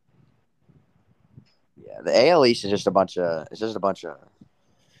 Yeah, the AL East is just a bunch of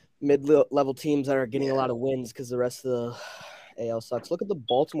Mid-level teams that are getting a lot of wins because the rest of the AL sucks. Look at the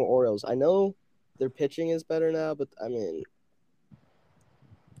Baltimore Orioles. I know their pitching is better now, but I mean,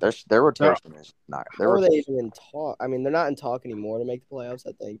 their rotation is not. how are they even in talk? I mean, they're not in talk anymore to make the playoffs.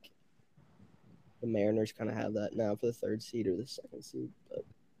 I think the Mariners kind of have that now for the 3rd seed or the 2nd seed. But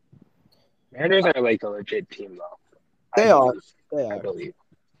Mariners are like a legit team, though. They are. They I are. believe.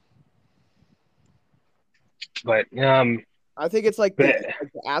 But I think it's like the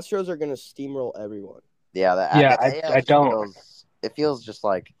But- Astros are going to steamroll everyone. Yeah, Yeah, I don't. It feels just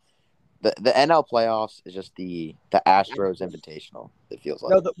like the NL playoffs is just the Astros Invitational. It feels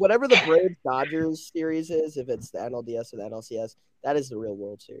like. No, whatever the Braves Dodgers series is, if it's the NLDS or the NLCS, that is the real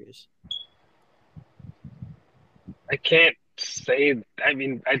World Series. I can't say. I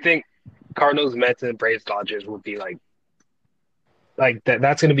mean, I think Cardinals, Mets, and Braves, Dodgers would be like that.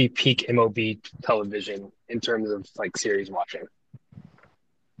 That's going to be peak MLB television in terms of like series watching.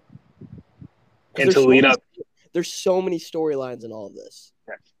 And to lead up, there's so many storylines in all of this.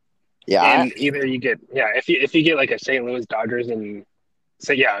 Yeah, and either you get if you get like a St. Louis Dodgers and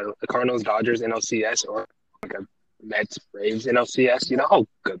say the Cardinals Dodgers NLCS or like a Mets Braves NLCS, you know how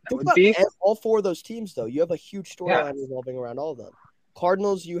good that Think would about be. all 4 of those teams, though. You have a huge storyline revolving around all of them.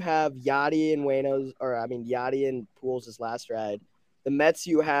 Cardinals, you have Yachty and Yachty and Pujols' last ride. The Mets,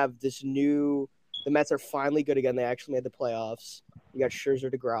 you have this new. The Mets are finally good again. They actually made the playoffs. You got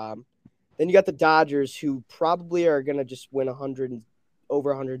Scherzer, DeGrom. Then you got the Dodgers, who probably are going to just win over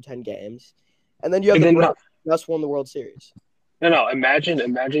 110 games. And then you have the Braves, who just won the World Series. No. Imagine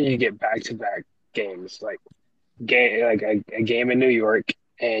you get back-to-back games, like a game in New York,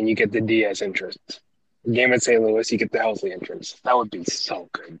 and you get the Diaz interest. A game in St. Louis, you get the Helsley interest. That would be so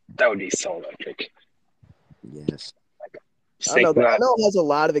good. That would be so electric. yes, I don't know. The NL has a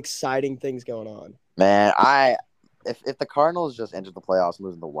lot of exciting things going on. man. If the Cardinals just entered the playoffs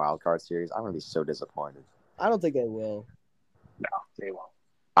losing the wild card series, I'm gonna be so disappointed. I don't think they will. No, they won't.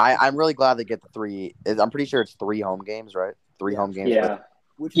 I'm really glad they get the 3. I'm pretty sure it's 3 home games, right? 3 home games. Yeah.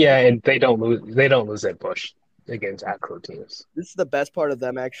 Yeah, and they don't lose at Busch. against actual teams. This is the best part of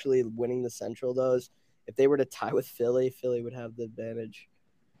them actually winning the Central, though. Is if they were to tie with Philly, Philly would have the advantage.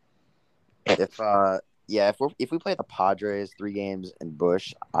 If we play the Padres 3 games in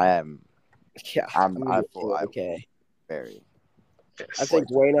Busch, I'm okay. very I think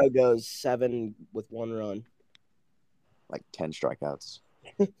Bueno goes 7 with 1 run. like 10 strikeouts.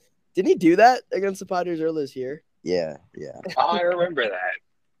 Didn't he do that against the Padres earlier this year? Yeah. Oh, I remember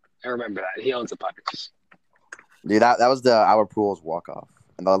that. He owns the Padres. Dude, that was our Pools walk off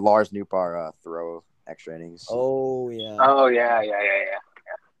and the Lars Nootbaar throw extra innings. Oh yeah. Oh yeah.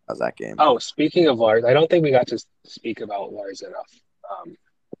 That was that game. Oh, speaking of Lars, I don't think we got to speak about Lars enough.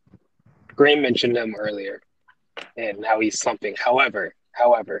 Graham mentioned him earlier and how he's slumping. However,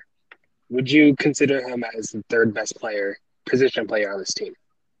 would you consider him as the third best position player on this team?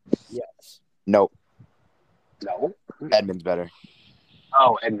 Yes. Nope. No? Edman's better.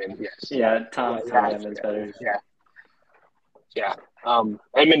 Oh, Edman, yes. Yeah, Tom Edman's better. Yeah.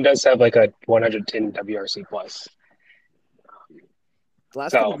 Edman does have like a 110 WRC plus. The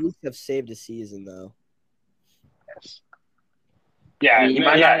last couple weeks have saved a season, though. Yes. Yeah, he's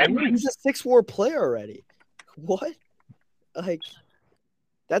a 6-WAR player already. What? Like,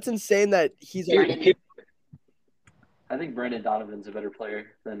 that's insane that he's already... I think Brandon Donovan's a better player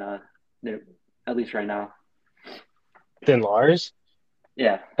than Newt, at least right now. Than Lars?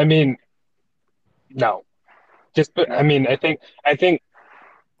 Yeah. I mean, no. I think I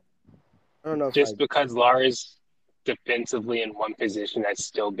don't know. Because Lars defensively in one position has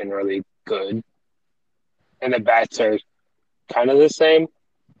still been really good, and the bats are kind of the same.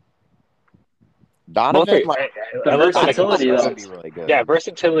 Donovan, the versatility would be really good. Yeah,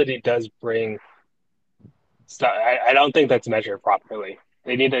 versatility does bring stuff. I don't think that's measured properly.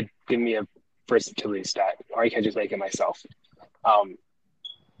 They need to give me a versatility stat, or I can just make it myself.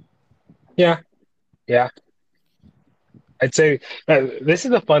 Yeah. I'd say this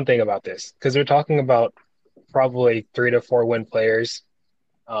is the fun thing about this because we're talking about probably 3 to 4 win players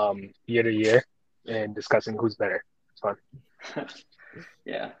year to year and discussing who's better. It's fun.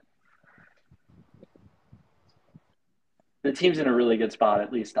 Yeah. The team's in a really good spot,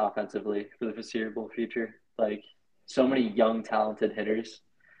 at least offensively, for the foreseeable future. Like, so many young, talented hitters.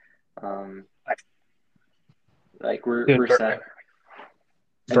 We're set.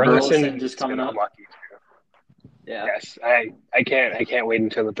 And Burleson just coming up. Yeah. Yes, I can't wait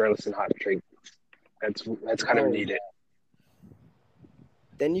until the Burleson hot streak. That's kind of needed.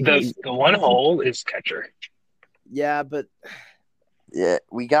 Then you the one hole is catcher. Yeah, but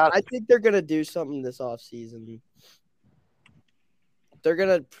we got. I think they're gonna do something this offseason. They're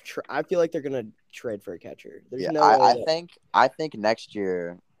gonna. I feel like they're gonna trade for a catcher. There's no way I think next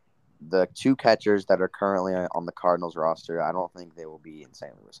year, the 2 catchers that are currently on the Cardinals roster, I don't think they will be in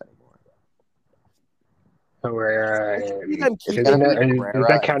St. Louis anymore. Is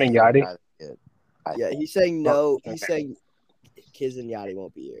that counting Yachty? Yeah, he's saying no. Okay. He's saying Kiz and Yachty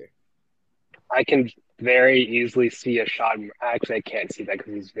won't be here. I can very easily see a shot. Actually, I can't see that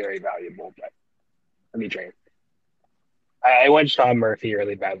because he's very valuable. But let me trade. I went Sean Murphy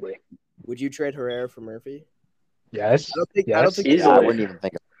really badly. Would you trade Herrera for Murphy? Yes. I don't think I wouldn't even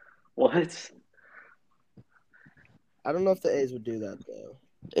think of what? I don't know if the A's would do that though.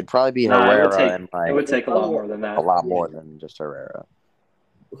 It'd probably be Herrera it would take a lot more than that. A lot more than just Herrera.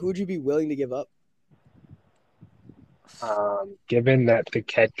 Who would you be willing to give up? Given that the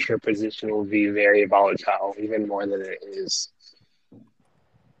catcher position will be very volatile, even more than it is.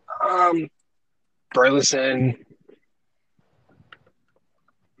 Burleson,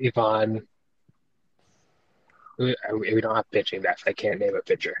 Ivan. We don't have pitching depth. I can't name a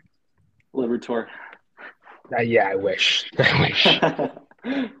pitcher. Liberatore. Yeah, I wish.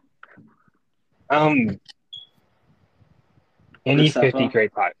 Any Graceffo. 50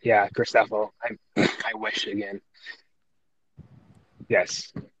 grade pot. Yeah, Graceffo. I wish again.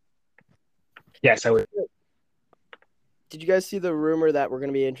 Yes, I would. Did you guys see the rumor that we're going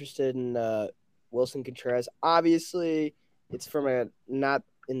to be interested in Wilson Contreras? Obviously, it's from a not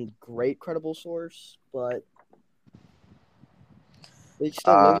in great credible source, but they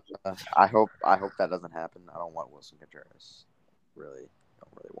still I hope that doesn't happen. I don't want Wilson Contreras. Don't really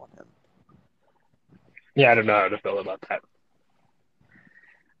want him. Yeah, I don't know how to feel about that.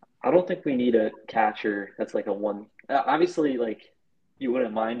 I don't think we need a catcher that's like a one. Obviously, like, you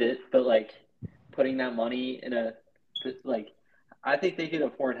wouldn't mind it, but like putting that money in I think they could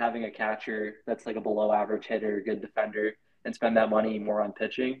afford having a catcher that's like a below average hitter, good defender, and spend that money more on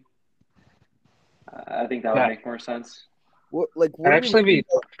pitching. I think that would make more sense. What actually be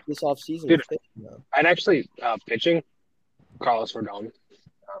this offseason? Dude, I'd actually pitching Carlos Rodon.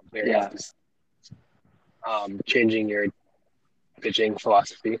 changing your pitching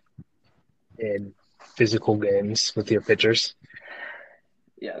philosophy in physical games with your pitchers.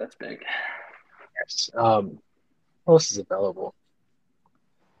 Yeah, that's big. Yes. What else is available?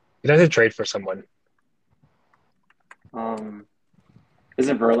 You'd have to trade for someone.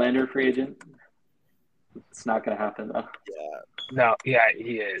 Isn't Verlander free agent? It's not going to happen though. Yeah. No, yeah,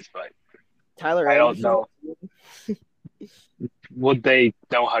 he is, but Tyler I don't Anderson? know. Would they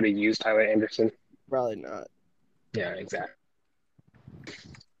know how to use Tyler Anderson? Probably not. Yeah, exactly.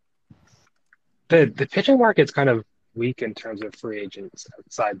 The pitching market's kind of weak in terms of free agents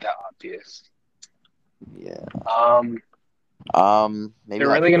outside the obvious. Yeah. Maybe They're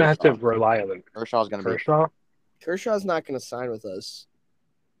like really gonna have to Kershaw. rely on them. Kershaw's gonna be. Kershaw? Kershaw's not going to sign with us.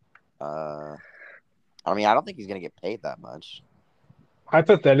 I mean, I don't think he's gonna get paid that much.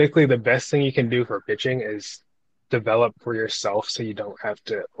 Hypothetically, the best thing you can do for pitching is develop for yourself so you don't have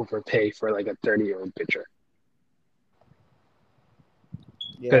to overpay for like a 30-year-old pitcher.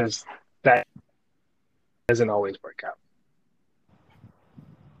 Yeah. Because that doesn't always work out.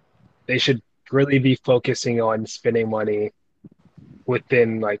 They should really be focusing on spending money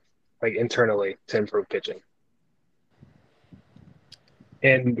within like internally to improve pitching.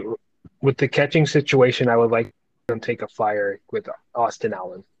 And with the catching situation, I would like them to take a flyer with Austin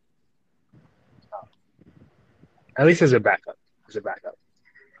Allen. At least as a backup.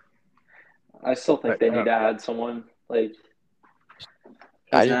 I still think they need to add someone. Like,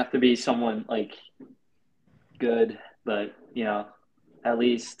 it doesn't have to be someone like good, but at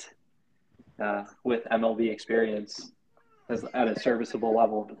least with MLB experience at a serviceable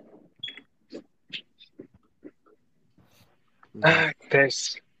level. I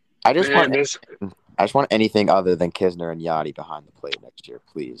just want anything other than Kisner and Yachty behind the plate next year,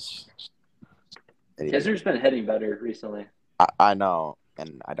 please. Kisner's been hitting better recently. I know,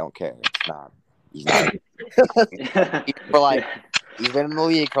 and I don't care. It's not. He's not. He's been in the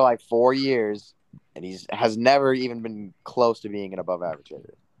league for like 4 years, and has never even been close to being an above average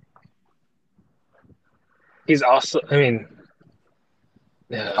hitter. He's also, framing's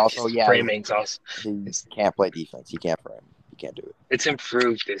also. He can't play defense. He can't frame. He can't do it. It's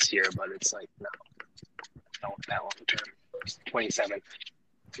improved this year, but it's like no that long term. 27.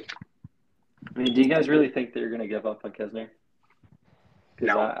 Do you guys really think they're going to give up on Kisner?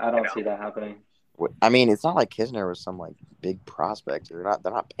 No, I don't see that happening. It's not like Kisner was some like big prospect. They're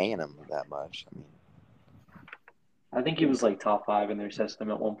not paying him that much. I think he was like top 5 in their system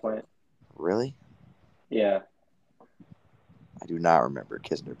at one point. Really? Yeah. I do not remember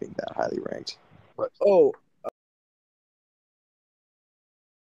Kisner being that highly ranked.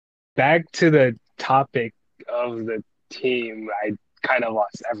 Back to the topic of the team, I kind of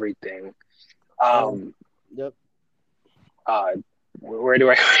lost everything. Yep. Where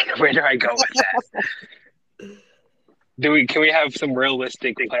do I go with that? Can we have some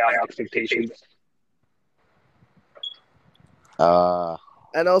realistic playoff expectations?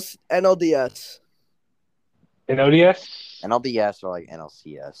 NLDS. In ODS? NLDS or like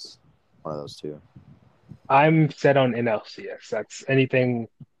NLCS. One of those two. I'm set on NLCS. That's anything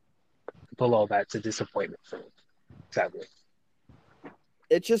below that's a disappointment for me, sadly.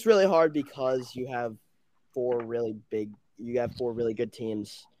 It's just really hard because you have 4 really good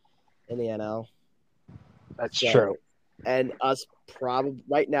teams in the NL. That's true. And us probably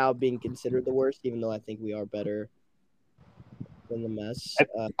right now being considered the worst, even though I think we are better than the Mets.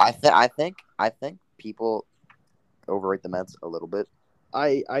 I think people overrate the Mets a little bit.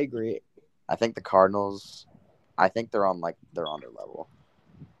 I agree. I think the Cardinals, they're on their level.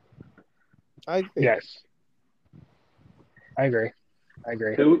 I agree. Yes. I agree.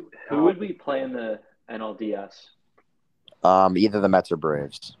 Who would we play in the NLDS? Either the Mets or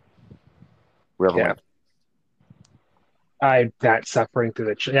Braves. Whoever wins. I'm not suffering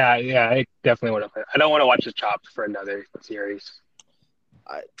through the I definitely want to play. I don't want to watch the Chops for another series.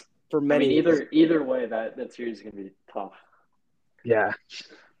 Either way, that series is going to be tough. Yeah,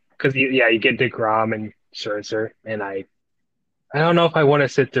 because you get DeGrom and Scherzer, and I don't know if I want to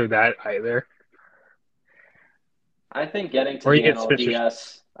sit through that either. I think getting to the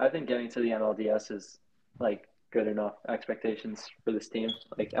NLDS is like good enough expectations for this team.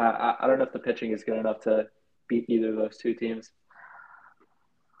 Like I don't know if the pitching is good enough to beat either of those two teams.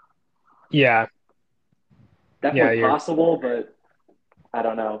 Yeah. Definitely possible, but I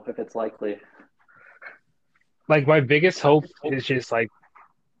don't know if it's likely. Like my biggest hope is just like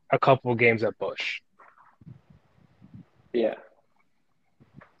a couple games at Busch. Yeah.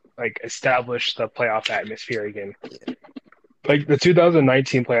 Like establish the playoff atmosphere again. Like the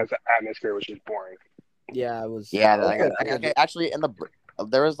 2019 playoff atmosphere was just boring. Yeah, it was. Yeah, actually,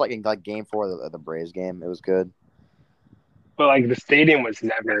 There was like in like game 4 of the Braves game. It was good. But like the stadium was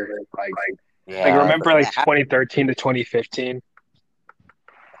never like Yeah, remember like 2013 to 2015.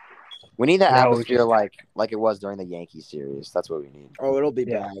 we need that And how it was atmosphere just- like it was during the Yankee series. That's what we need. Oh, it'll be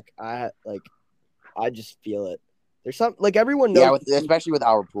Yeah. back. I just feel it. There's some like everyone knows. Yeah, especially with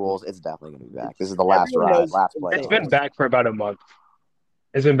our pools, it's definitely gonna be back. This is the last Everyone ride, knows last it's play. It's been back for about a month.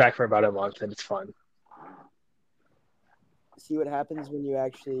 It's been back for about a month, and it's fun. See what happens when you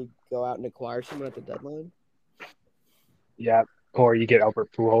actually go out and acquire someone at the deadline. Yeah, or you get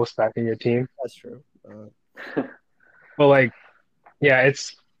Albert Pujols back in your team. That's true. But like, yeah,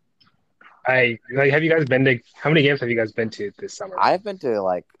 it's. I like. Have you guys been to? How many games have you guys been to this summer? I've been to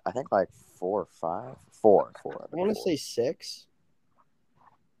like I think like 4 or 5, 4. I want to say 6.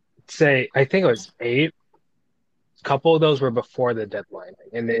 I think it was 8. A couple of those were before the deadline,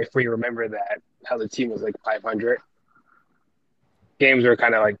 and if we remember that, how the team was like 500, games were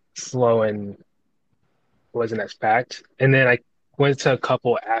kind of like slow and wasn't as packed. And then I went to a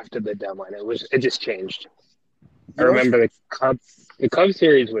couple after the deadline. It just changed. I remember the Cubs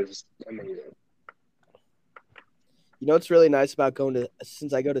series was amazing. You know what's really nice about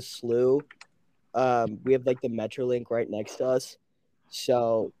since I go to SLU, we have like the Metrolink right next to us.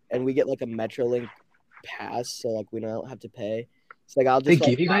 So, and we get like a Metrolink pass, so like we don't have to pay. So like I'll They just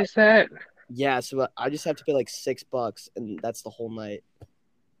give you guys that? Yeah, so I just have to pay like $6 and that's the whole night.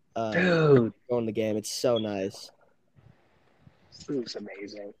 Dude, Going the game. It's so nice. this was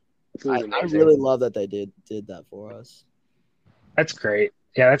amazing. I really love that they did that for us. That's great.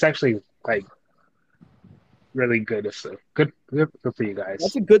 Yeah, that's actually like really good. So good for you guys.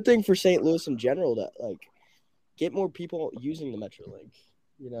 That's a good thing for St. Louis in general to like get more people using the Metrolink,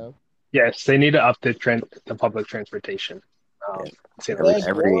 you know? Yes, they need to up the public transportation. Yeah.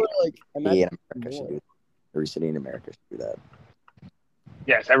 Every city in America should do that.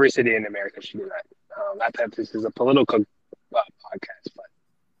 Yes, every city in America should do that. Not that this is a political podcast,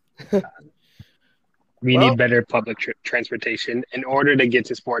 but we need better public transportation in order to get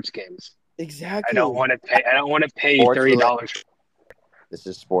to sports games. Exactly. I don't want to pay $30. This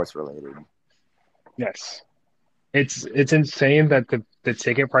is sports related. Yes, it's insane that the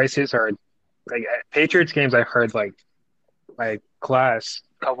ticket prices are like at Patriots games. I heard like my class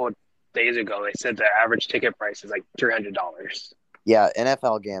a couple of days ago. They said the average ticket price is like $300. Yeah,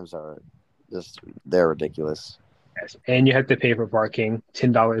 NFL games are they're ridiculous. Yes, and you have to pay for parking,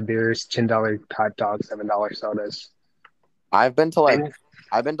 $10 beers, $10 hot dogs, $7 sodas. I've been to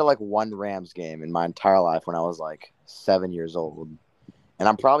like one Rams game in my entire life when I was like 7 years old, and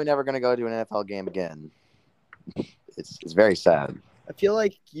I'm probably never gonna go to an NFL game again. It's very sad. I feel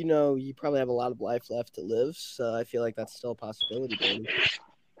like you probably have a lot of life left to live, so I feel like that's still a possibility, baby.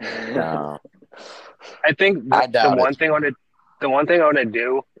 No. I think I doubt the one thing I want to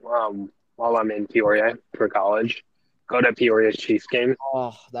do while I'm in Peoria for college, go to Peoria's Chiefs game.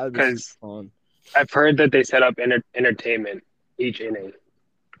 Oh, that would be so fun. I've heard that they set up entertainment each inning.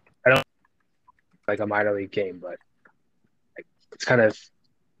 I don't like a minor league game, but it's kind of.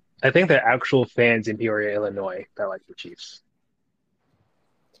 I think they're actual fans in Peoria, Illinois, that like the Chiefs.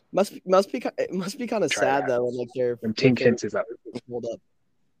 It must be kind of sad though when like when Team Kins is up. Hold up.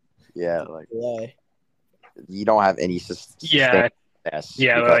 Yeah, like Delay. you don't have any. Yeah,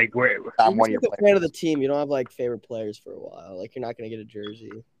 like we're I'm one of You're your a fan of the team. You don't have like favorite players for a while. Like you're not gonna get a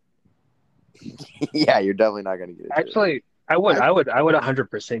jersey. Yeah, you're definitely not gonna get it. Actually, I would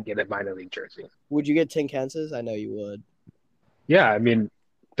 100% get a minor league jersey. Would you get Tin Kenses? I know you would. Yeah, I mean,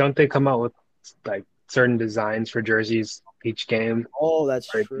 don't they come out with like certain designs for jerseys each game Oh,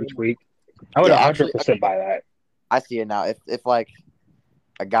 that's or true. each week? I would 100% buy that. I see it now. If like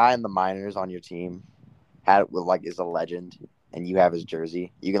a guy in the minors on your team is a legend and you have his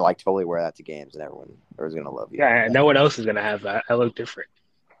jersey, you can like totally wear that to games and everyone's gonna love you. Yeah, no one else is gonna have that. I look different.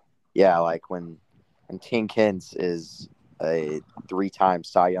 Yeah, like when Tin Kins is a 3-time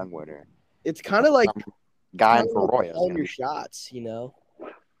Cy Young winner. It's kind of like Guy in kinda like Peoria. calling your shots,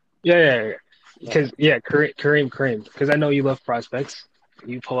 Yeah. Because Kareem. Because I know you love prospects.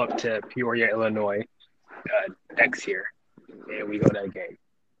 You pull up to Peoria, Illinois, next year, and we go to a game.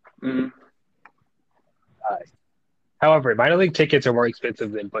 Mm-hmm. However, minor league tickets are more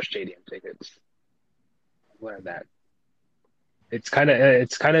expensive than Busch Stadium tickets. Learn that. It's kind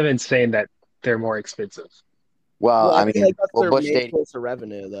of insane that they're more expensive. Well, I mean, like that's their Busch main Stadium, source of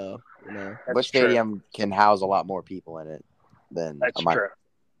revenue, though. Busch Stadium can house a lot more people in it than That's a minor. true.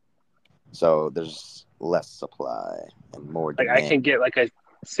 So there's less supply and more Like demand. I can get like a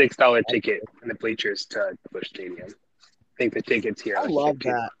 $6 ticket in the bleachers to Busch Stadium. I think the tickets here. I are like love $15.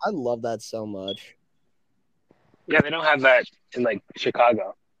 that. I love that so much. Yeah, they don't have that in like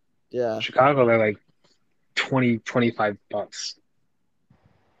Chicago. Yeah. Chicago, they're like 20, $25.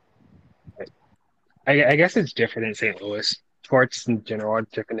 I guess it's different in St. Louis. Sports in general are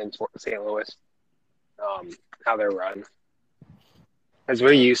different in St. Louis. How they're run, because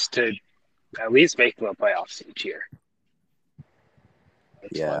we're used to at least making the playoffs each year.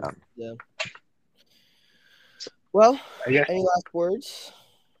 It's Yeah. fun. Yeah. Well, I guess. any last words?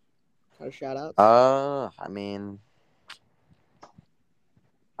 Kind of shout outs? I mean,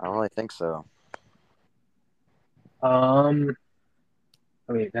 I don't really think so. Let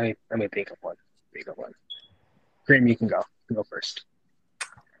me think of one. Graham, you can go. You can go first.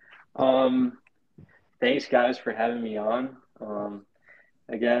 Thanks guys for having me on.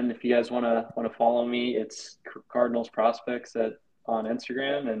 Again, if you guys want to follow me, it's Cardinals Prospects on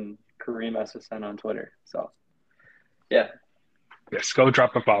Instagram and Kareem SSN on Twitter. So, yeah. Yes, go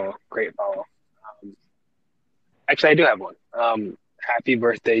drop a follow. Great follow. Actually, I do have one. Happy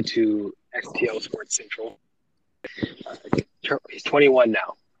birthday to STL Sports Central. He's 21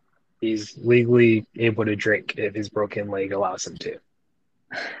 now. He's legally able to drink if his broken leg allows him to.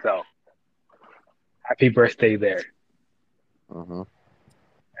 So, happy birthday there. Mm-hmm.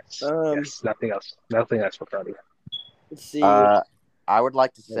 Yes, nothing else. Nothing else for Friday. Let's see. I would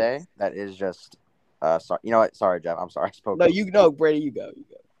like to say that is just. Sorry, you know what? Sorry, Jeff. I'm sorry. I spoke. No, Brady, you go.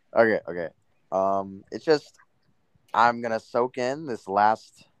 Okay. It's just I'm gonna soak in this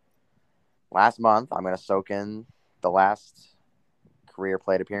last month. I'm gonna soak in the last career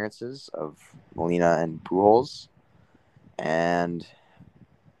plate appearances of Molina and Pujols, and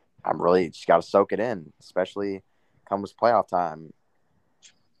I'm really just gotta soak it in, especially comes playoff time.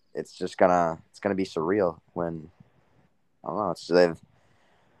 It's gonna be surreal when I don't know.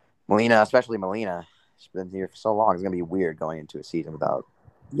 Molina, especially Molina, has been here for so long. It's gonna be weird going into a season without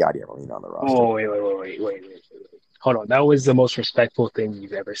Yadier Molina on the roster. Oh, wait. Hold on. That was the most respectful thing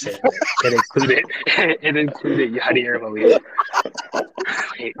you've ever said. It included Yadier Molina.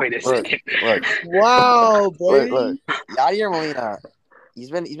 Wait a second. Look. Wow, Brady. Look. Yadier Molina.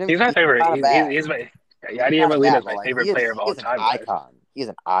 He's my favorite. Yadier Molina is my favorite player of all time. He's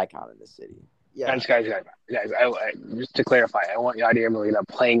an icon in this city. Yeah. Guys, just to clarify, I want Yadier Molina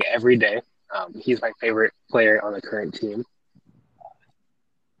playing every day. He's my favorite player on the current team.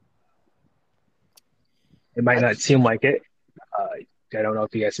 It might not seem like it. I don't know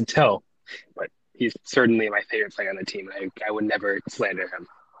if you guys can tell, but he's certainly my favorite player on the team. I would never slander him.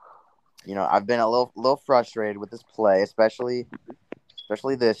 You know, I've been a little frustrated with his play, especially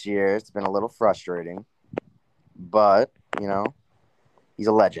this year. It's been a little frustrating, but you know, he's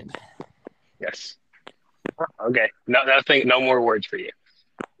a legend. Yes. Okay. No more words for you.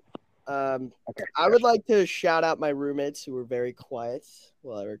 Okay. I would like to shout out my roommates who were very quiet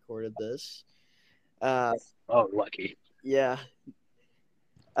while I recorded this. Lucky. Yeah.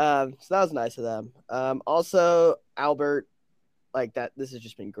 So that was nice of them. Also, Albert, like that. This has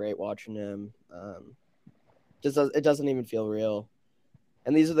just been great watching him. It doesn't even feel real.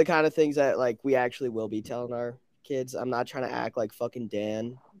 And these are the kind of things that like we actually will be telling our kids. I'm not trying to act like fucking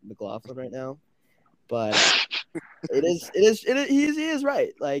Dan McLaughlin right now, but he is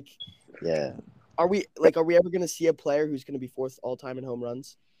right. Like, yeah. Are we ever going to see a player who's going to be fourth all time in home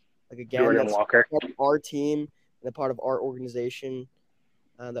runs? Like again, Jordan that's Walker, part of our team and a part of our organization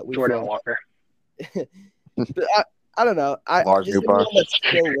that we. Jordan Walker. But I don't know. Lars Nootbaar.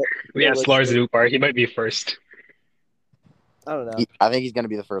 Yes, Lars Nootbaar. He might be first. I don't know. I think he's going to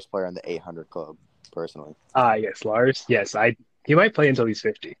be the first player in the 800 club, personally. Yes, Lars. Yes, he might play until he's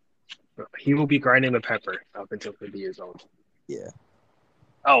 50. He will be grinding the pepper up until 50 years old. Yeah.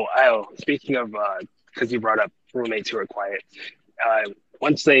 Oh, speaking of, because you brought up roommates who are quiet,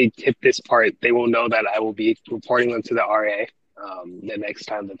 once they hit this part, they will know that I will be reporting them to the RA the next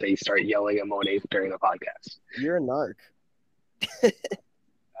time that they start yelling at Monet during the podcast. You're a narc.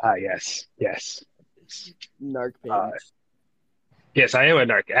 Yes. Narc baby. Yes, I am a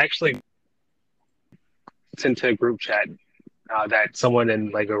narc. Actually, it's into a group chat that someone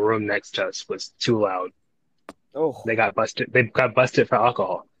in like a room next to us was too loud. Oh. They got busted. They got busted for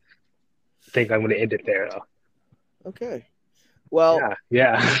alcohol. I think I'm going to end it there, though. Okay. Well,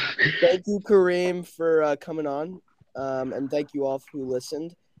 yeah. Thank you, Kareem, for coming on, and thank you all who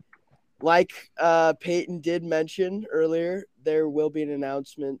listened. Like Peyton did mention earlier, there will be an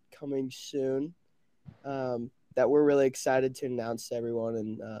announcement coming soon that we're really excited to announce to everyone,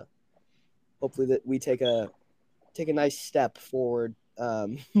 and hopefully that we take a nice step forward.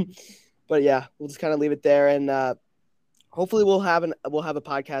 But yeah, we'll just kind of leave it there, and hopefully we'll have a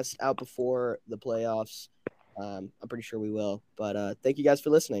podcast out before the playoffs. I'm pretty sure we will. But thank you guys for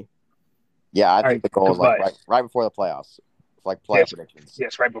listening. Yeah, I All think right, the goal is like goodbye. right before the playoffs, like playoff predictions.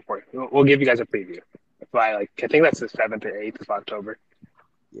 Yes, right before. We'll give you guys a preview. By I think that's the 7th or 8th of October.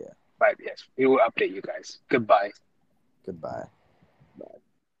 Yeah. But yes, we will update you guys. Goodbye. Goodbye.